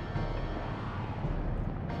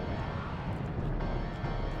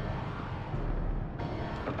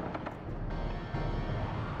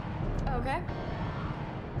 Okay.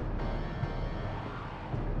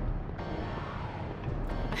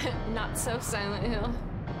 Not so Silent Hill.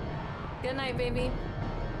 Good night, baby.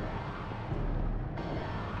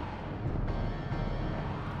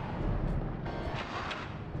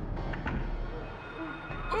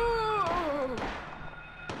 Ooh.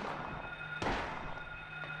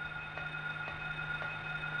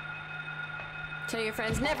 Tell your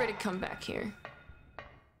friends never to come back here.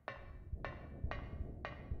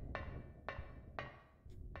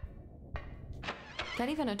 Is that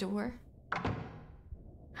even a door?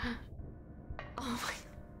 Oh my.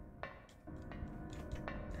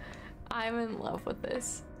 I'm in love with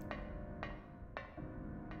this.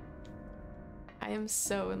 I am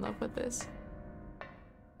so in love with this.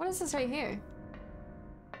 What is this right here?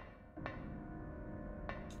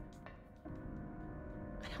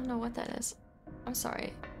 I don't know what that is. I'm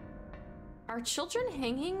sorry. Are children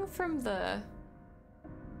hanging from the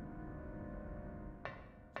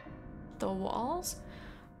walls?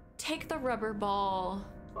 Take the rubber ball.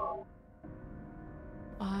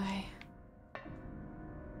 Why?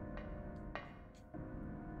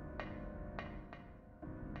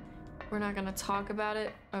 We're not gonna talk about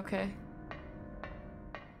it? Okay.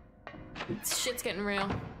 Shit's getting real.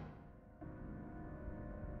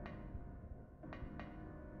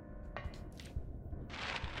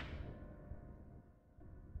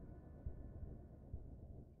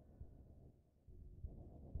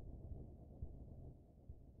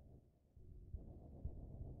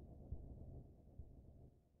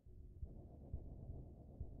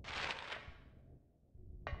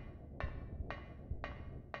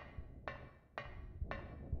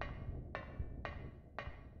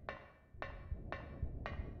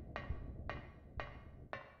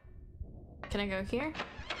 Can I go here?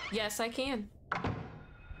 Yes, I can.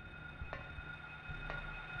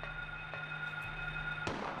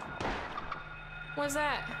 What's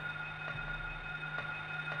that?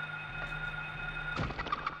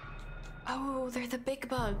 Oh, they're the big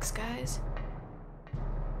bugs, guys.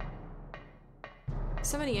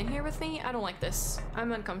 Somebody in here with me? I don't like this.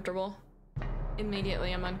 I'm uncomfortable.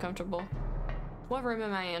 Immediately, I'm uncomfortable. What room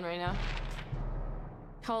am I in right now?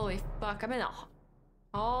 Holy fuck, I'm in a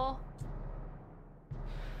hall.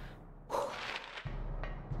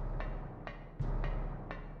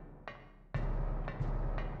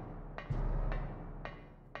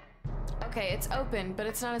 Okay, it's open, but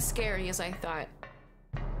it's not as scary as I thought.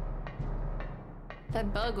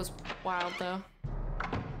 That bug was wild, though.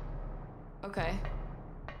 Okay.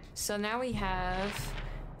 So now we have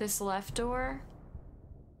this left door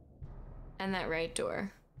and that right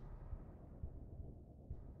door.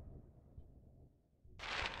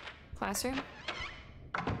 Classroom?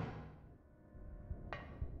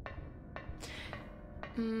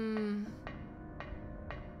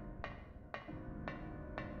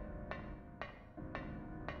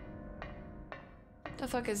 The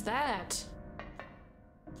fuck is that?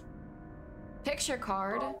 Picture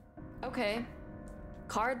card. Okay.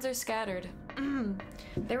 Cards are scattered.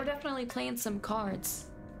 They were definitely playing some cards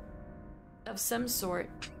of some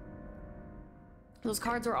sort. Those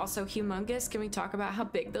cards were also humongous. Can we talk about how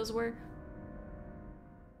big those were?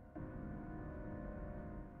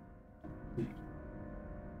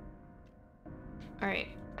 All right.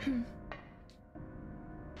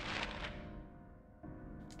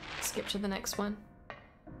 Skip to the next one.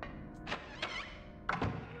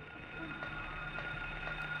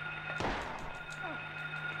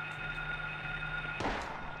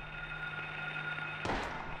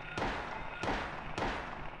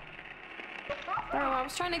 Bro, I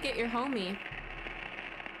was trying to get your homie.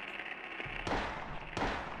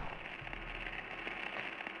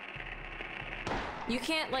 You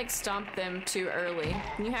can't like stomp them too early.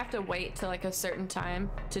 You have to wait till like a certain time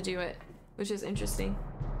to do it, which is interesting.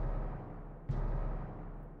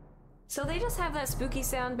 So they just have that spooky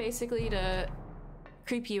sound basically to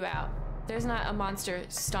creep you out. There's not a monster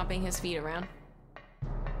stomping his feet around.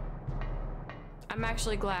 I'm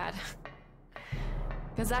actually glad.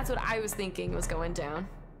 Because that's what I was thinking was going down.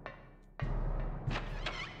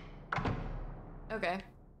 Okay.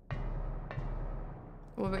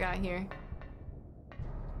 What we got here?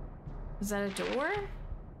 Is that a door?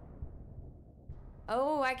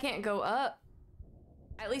 Oh, I can't go up.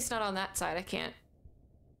 At least not on that side, I can't.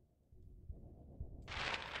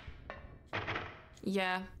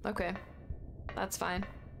 Yeah, okay. That's fine.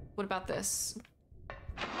 What about this?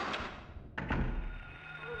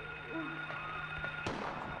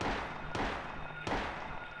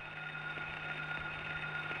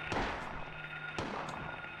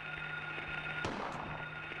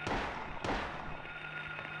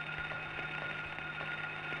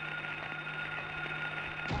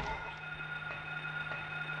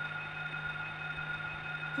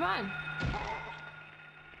 Come on.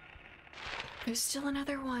 There's still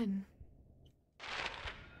another one.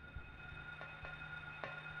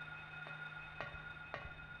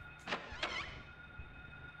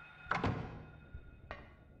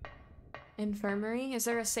 Infirmary? Is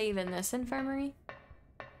there a save in this infirmary?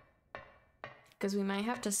 Because we might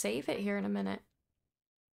have to save it here in a minute.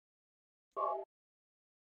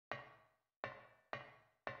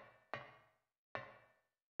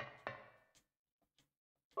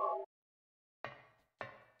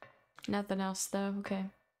 Nothing else though, okay.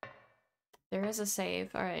 There is a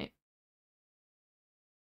save, alright.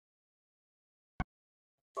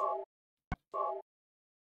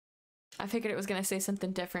 I figured it was gonna say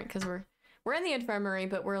something different because we're in the infirmary,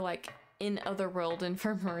 but we're like in Otherworld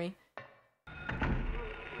infirmary.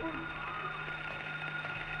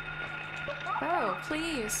 Oh,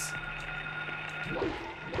 please.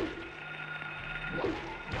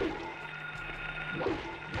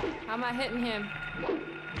 How am I hitting him?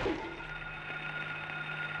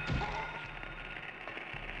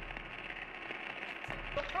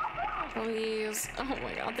 Please. Oh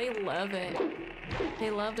my god, they love it.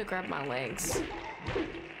 They love to grab my legs.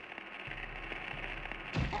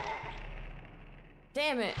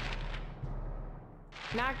 Damn it.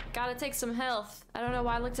 Now I gotta take some health. I don't know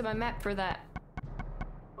why I looked at my map for that.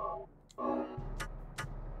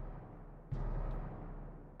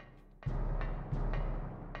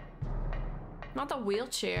 Not the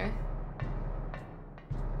wheelchair.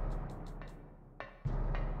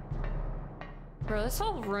 Bro, this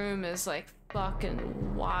whole room is like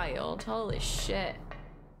fucking wild. Holy shit.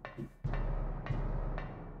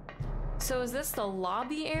 So is this the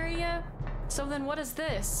lobby area? So then what is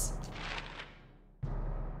this?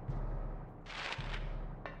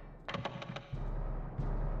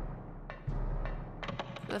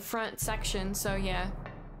 The front section, so yeah.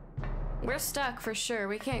 We're stuck for sure.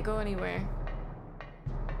 We can't go anywhere.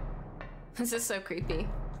 This is so creepy.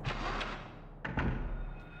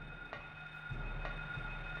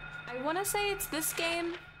 I want to say it's this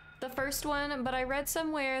game, the first one, but I read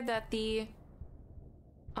somewhere that the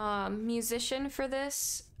musician for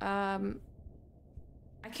this, I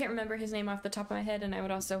can't remember his name off the top of my head, and I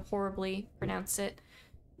would also horribly pronounce it.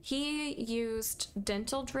 He used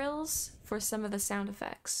dental drills for some of the sound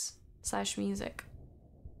effects / music,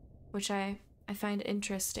 which I find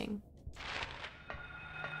interesting.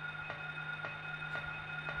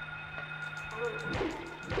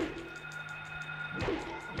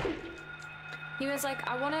 He was like,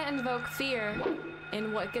 I want to invoke fear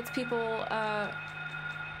in what gets people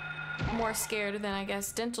more scared than, I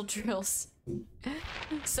guess, dental drills.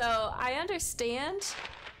 So I understand,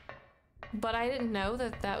 but I didn't know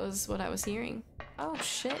that that was what I was hearing. Oh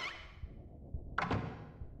shit.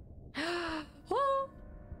 Whoa.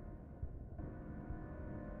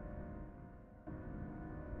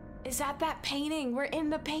 Is that painting? We're in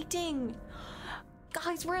the painting.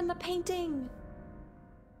 Guys, we're in the painting.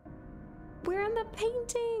 We're in the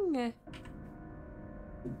painting.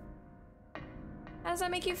 How does that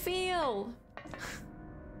make you feel?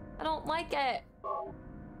 I don't like it.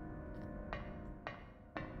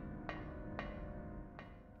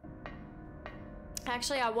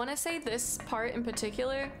 Actually, I want to say this part in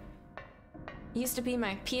particular used to be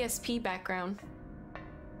my PSP background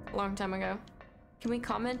a long time ago. Can we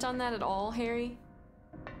comment on that at all, Harry?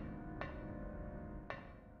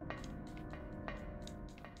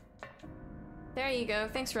 There you go.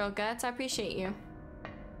 Thanks, Real Guts. I appreciate you.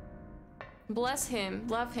 Bless him.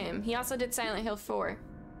 Love him. He also did Silent Hill 4.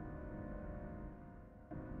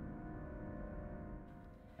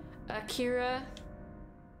 Akira.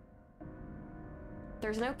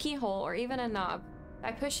 There's no keyhole or even a knob.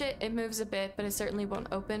 I push it, it moves a bit, but it certainly won't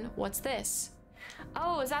open. What's this?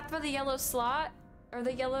 Oh, is that for the yellow slot? Or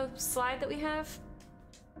the yellow slide that we have?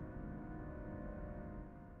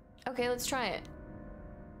 Okay, let's try it.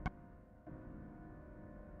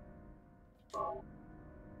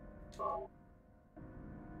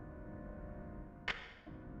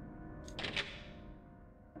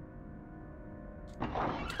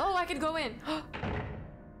 Oh, I could go in. Oh,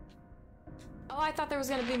 I thought there was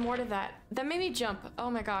gonna be more to that. That made me jump. Oh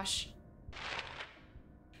my gosh.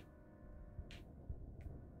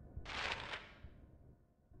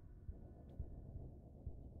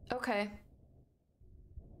 Okay.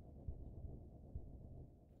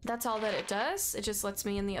 That's all that it does. It just lets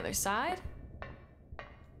me in the other side.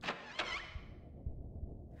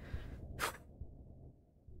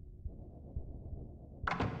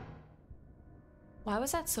 Why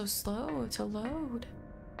was that so slow to load?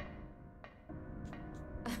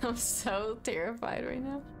 I'm so terrified right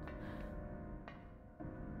now.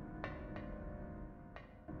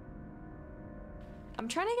 I'm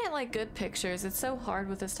trying to get like good pictures. It's so hard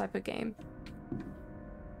with this type of game.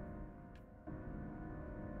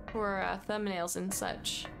 For thumbnails and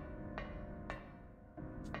such.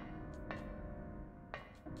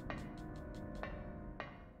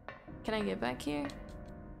 Can I get back here?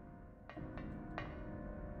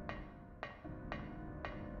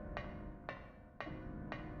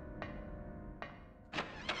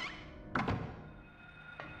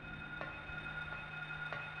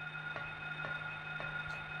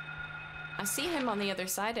 I see him on the other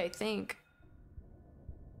side, I think.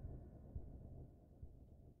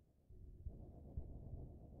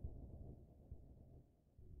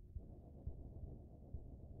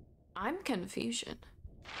 I'm confusion.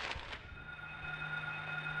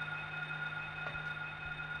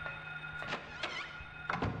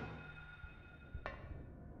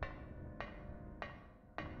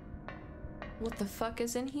 What the fuck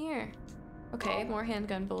is in here? Okay, more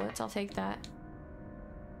handgun bullets. I'll take that.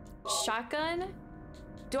 Shotgun?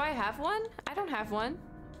 Do I have one? I don't have one.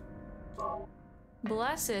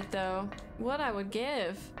 Bless it, though. What I would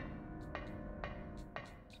give.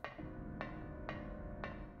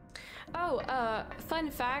 Oh,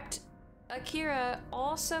 fun fact. Akira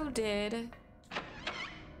also did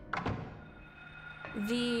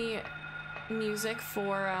the music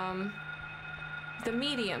for, The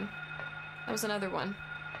Medium. That was another one.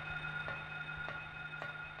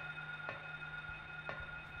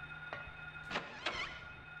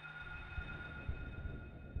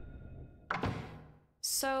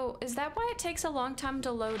 So, is that why it takes a long time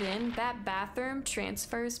to load in? That bathroom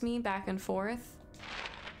transfers me back and forth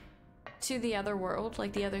to the other world,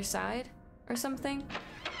 like the other side or something?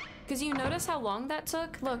 Because you notice how long that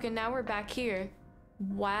took? Look, and now we're back here.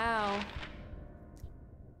 Wow.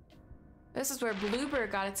 This is where Bloober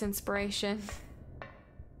got its inspiration.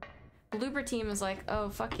 Blooper team is like, oh,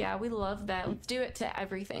 fuck yeah, we love that. Let's do it to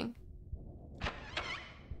everything.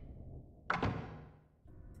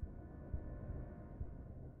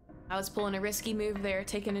 I was pulling a risky move there,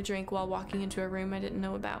 taking a drink while walking into a room I didn't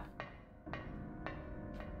know about.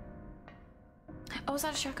 Oh, is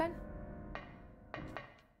that a shotgun?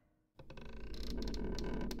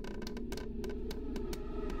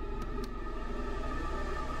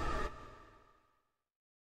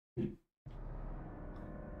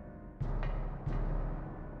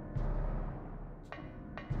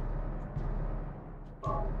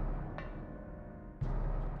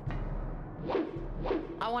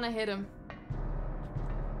 I want to hit him.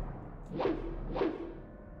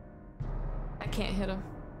 I can't hit him.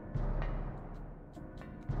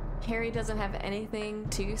 Harry doesn't have anything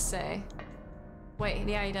to say. Wait,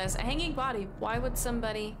 yeah, he does. A hanging body. Why would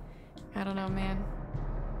somebody... I don't know, man.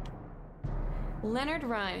 Leonard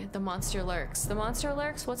Rhine, the monster lurks. The monster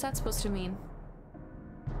lurks? What's that supposed to mean?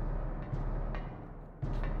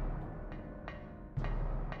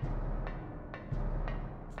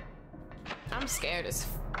 I'm scared as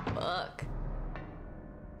fuck.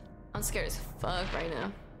 I'm scared as fuck right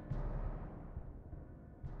now.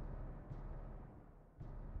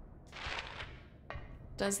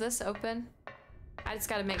 Does this open? I just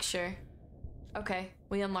gotta make sure. Okay,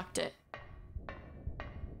 we unlocked it.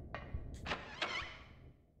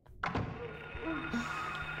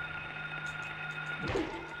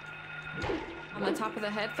 On the top of the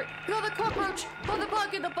head for— oh, the cockroach! Oh, the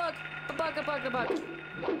bug in the bug! The bug, the bug, the bug!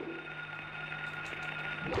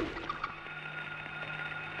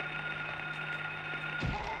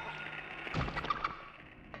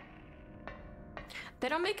 They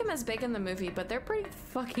don't make them as big in the movie, but they're pretty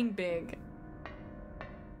fucking big.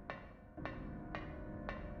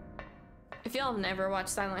 If y'all have never watched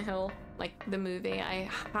Silent Hill, like the movie, I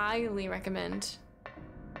highly recommend,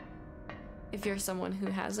 if you're someone who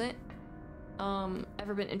hasn't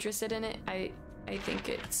ever been interested in it, I think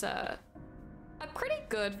it's a pretty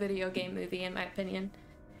good video game movie in my opinion.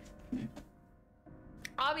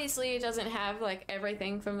 Obviously, it doesn't have like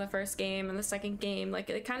everything from the first game and the second game. Like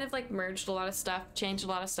it kind of like merged a lot of stuff, changed a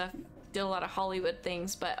lot of stuff, did a lot of Hollywood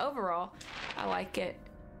things, but overall, I like it.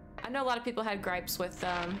 I know a lot of people had gripes with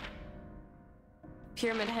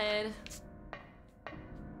Pyramid Head.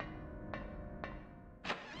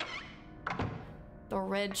 The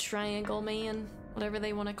Red Triangle Man, whatever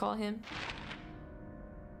they want to call him.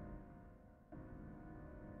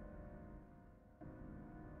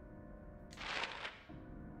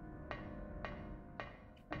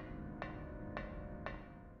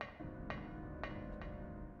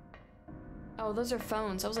 Oh, those are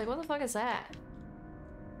phones. I was like, what the fuck is that?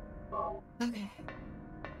 Okay.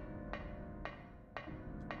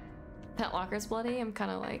 That locker's bloody. I'm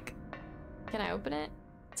kind of like, can I open it?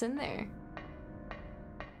 It's in there.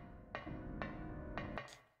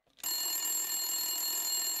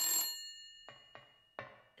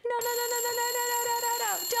 No, no, no, no, no, no, no, no, no, no,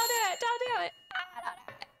 no. Don't do it. Don't do it. Ah, don't do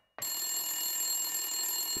it.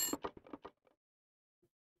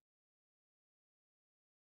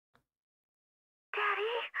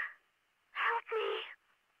 Daddy, help me.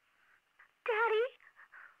 Daddy,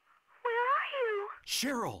 where are you?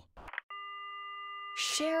 Cheryl!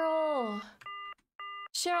 Cheryl.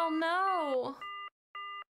 Cheryl, no.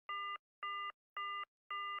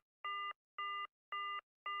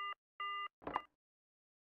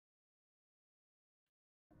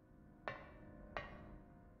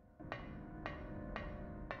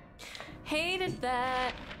 Hated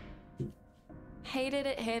that. Hated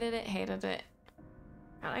it, hated it, hated it.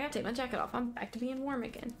 God, I gotta take my jacket off. I'm back to being warm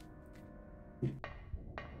again.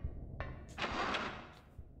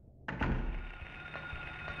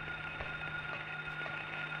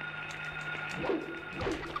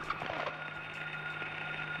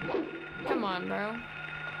 Come on, bro.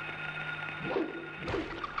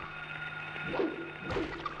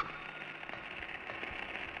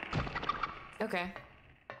 Okay.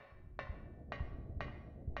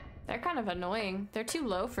 They're kind of annoying. They're too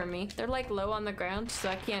low for me. They're like low on the ground, so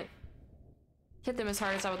I can't hit them as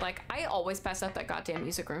hard as I would like. I always pass up that goddamn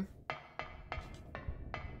music room.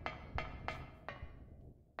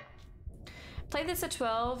 Played this at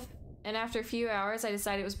 12, and after a few hours, I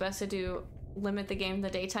decided it was best to limit the game to the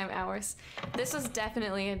daytime hours. This was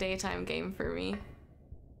definitely a daytime game for me.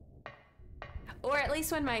 Or at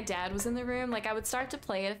least when my dad was in the room, like I would start to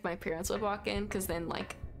play it if my parents would walk in, because then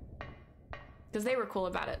like, because they were cool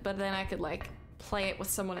about it, but then I could like play it with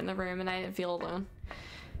someone in the room and I didn't feel alone.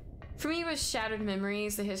 For me, it was Shattered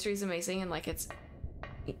Memories. The history is amazing and like it's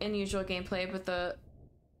unusual gameplay, but the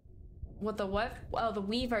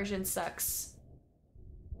Wii version sucks.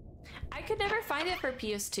 I could never find it for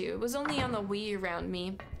PS2. It was only on the Wii around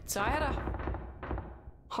me, so I had a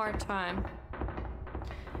hard time.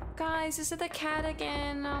 Guys, is it the cat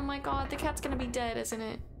again? Oh my god, the cat's gonna be dead, isn't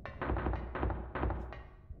it?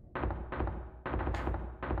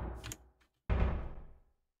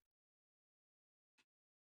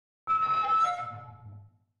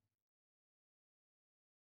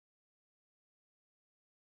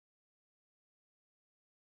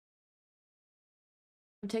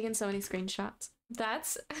 I'm taking so many screenshots.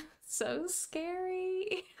 That's so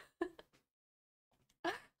scary.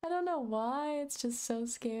 I don't know why, it's just so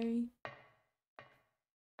scary.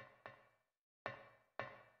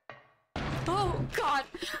 Oh god!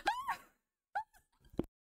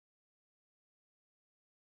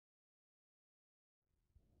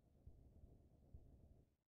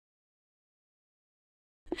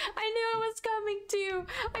 I knew it was coming too!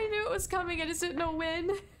 I knew it was coming, I just didn't know when.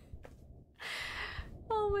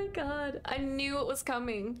 Oh my god, I knew it was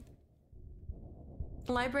coming.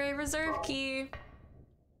 Library reserve key.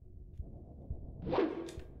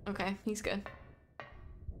 Okay, he's good.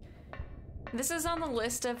 This is on the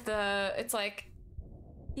list of the, it's like,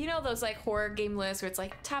 you know those like horror game lists where it's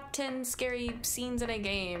like top 10 scary scenes in a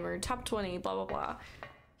game or top 20, blah, blah, blah.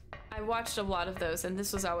 I watched a lot of those and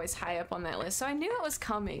this was always high up on that list. So I knew it was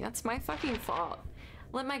coming. That's my fucking fault.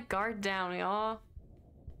 Let my guard down, y'all.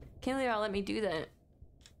 Can't believe y'all let me do that.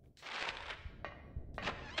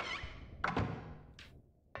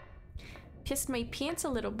 Pissed my pants a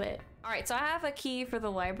little bit. All right, so I have a key for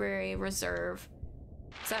the library reserve.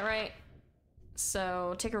 Is that right?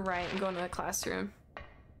 So take a right and go into the classroom.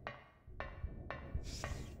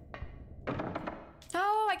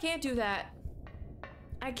 Oh, I can't do that.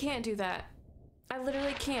 I can't do that. I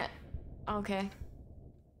literally can't. Okay.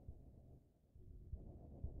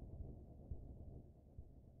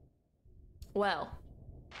 Well.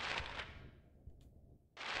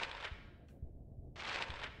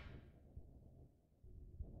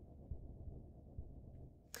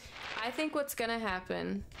 I think what's gonna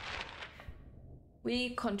happen, we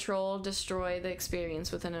control, destroy the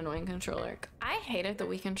experience with an annoying controller. I hated the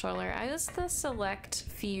Wii controller. I was the select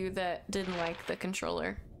few that didn't like the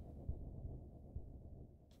controller.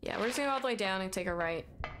 Yeah, we're just gonna go all the way down and take a right.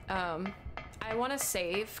 I want to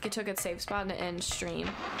save, get to a good save spot and end stream,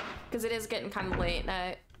 because it is getting kind of late.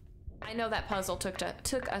 I know that puzzle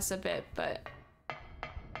took us a bit, but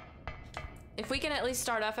if we can at least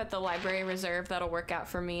start off at the library reserve, that'll work out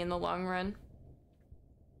for me in the long run.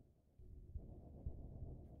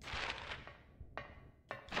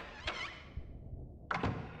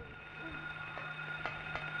 I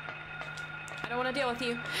don't want to deal with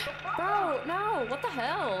you. Bro, no, what the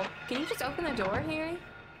hell? Can you just open the door, Harry?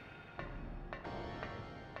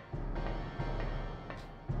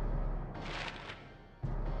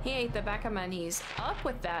 He ate the back of my knees. Up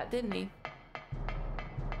with that, didn't he?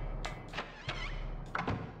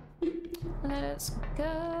 Let's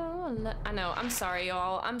go. I know, I'm sorry,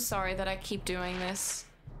 y'all. I'm sorry that I keep doing this.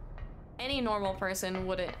 Any normal person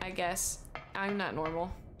wouldn't, I guess. I'm not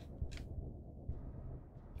normal.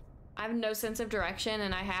 I have no sense of direction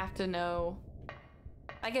and I have to know.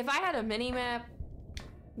 Like, if I had a mini-map,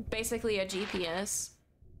 basically a GPS,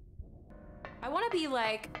 I want to be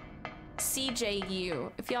like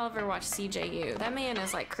CJU. If y'all ever watch CJU, that man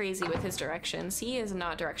is like crazy with his directions. He is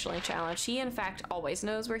not directionally challenged. He in fact always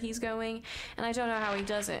knows where he's going, and I don't know how he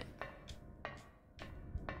does it.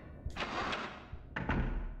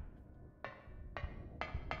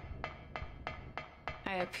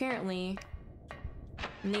 I apparently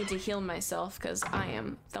need to heal myself because I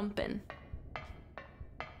am thumping.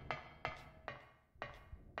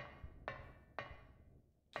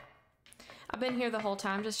 I've been here the whole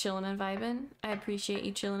time just chilling and vibing. I appreciate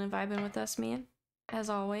you chilling and vibing with us, man, as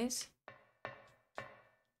always.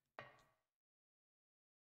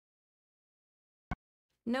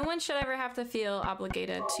 No one should ever have to feel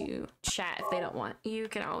obligated to chat if they don't want. You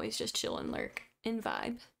can always just chill and lurk and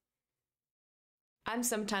vibe. I'm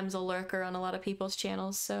sometimes a lurker on a lot of people's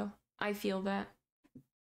channels, so I feel that.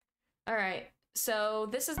 All right, so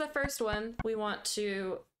this is the first one we want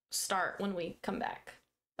to start when we come back.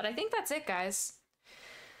 But I think that's it, guys.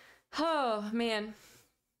 Oh, man.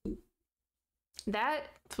 That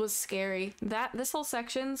was scary. This whole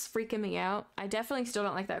section's freaking me out. I definitely still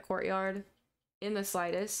don't like that courtyard in the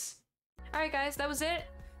slightest. All right, guys, that was it.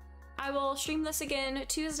 I will stream this again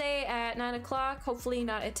Tuesday at 9 o'clock. Hopefully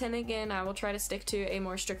not at 10 again. I will try to stick to a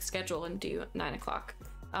more strict schedule and do 9 o'clock.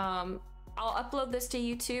 I'll upload this to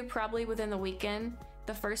YouTube probably within the weekend.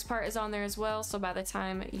 The first part is on there as well, so by the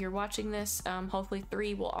time you're watching this, hopefully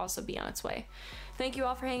 3 will also be on its way. Thank you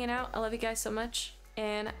all for hanging out. I love you guys so much,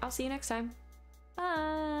 and I'll see you next time.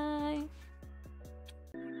 Bye.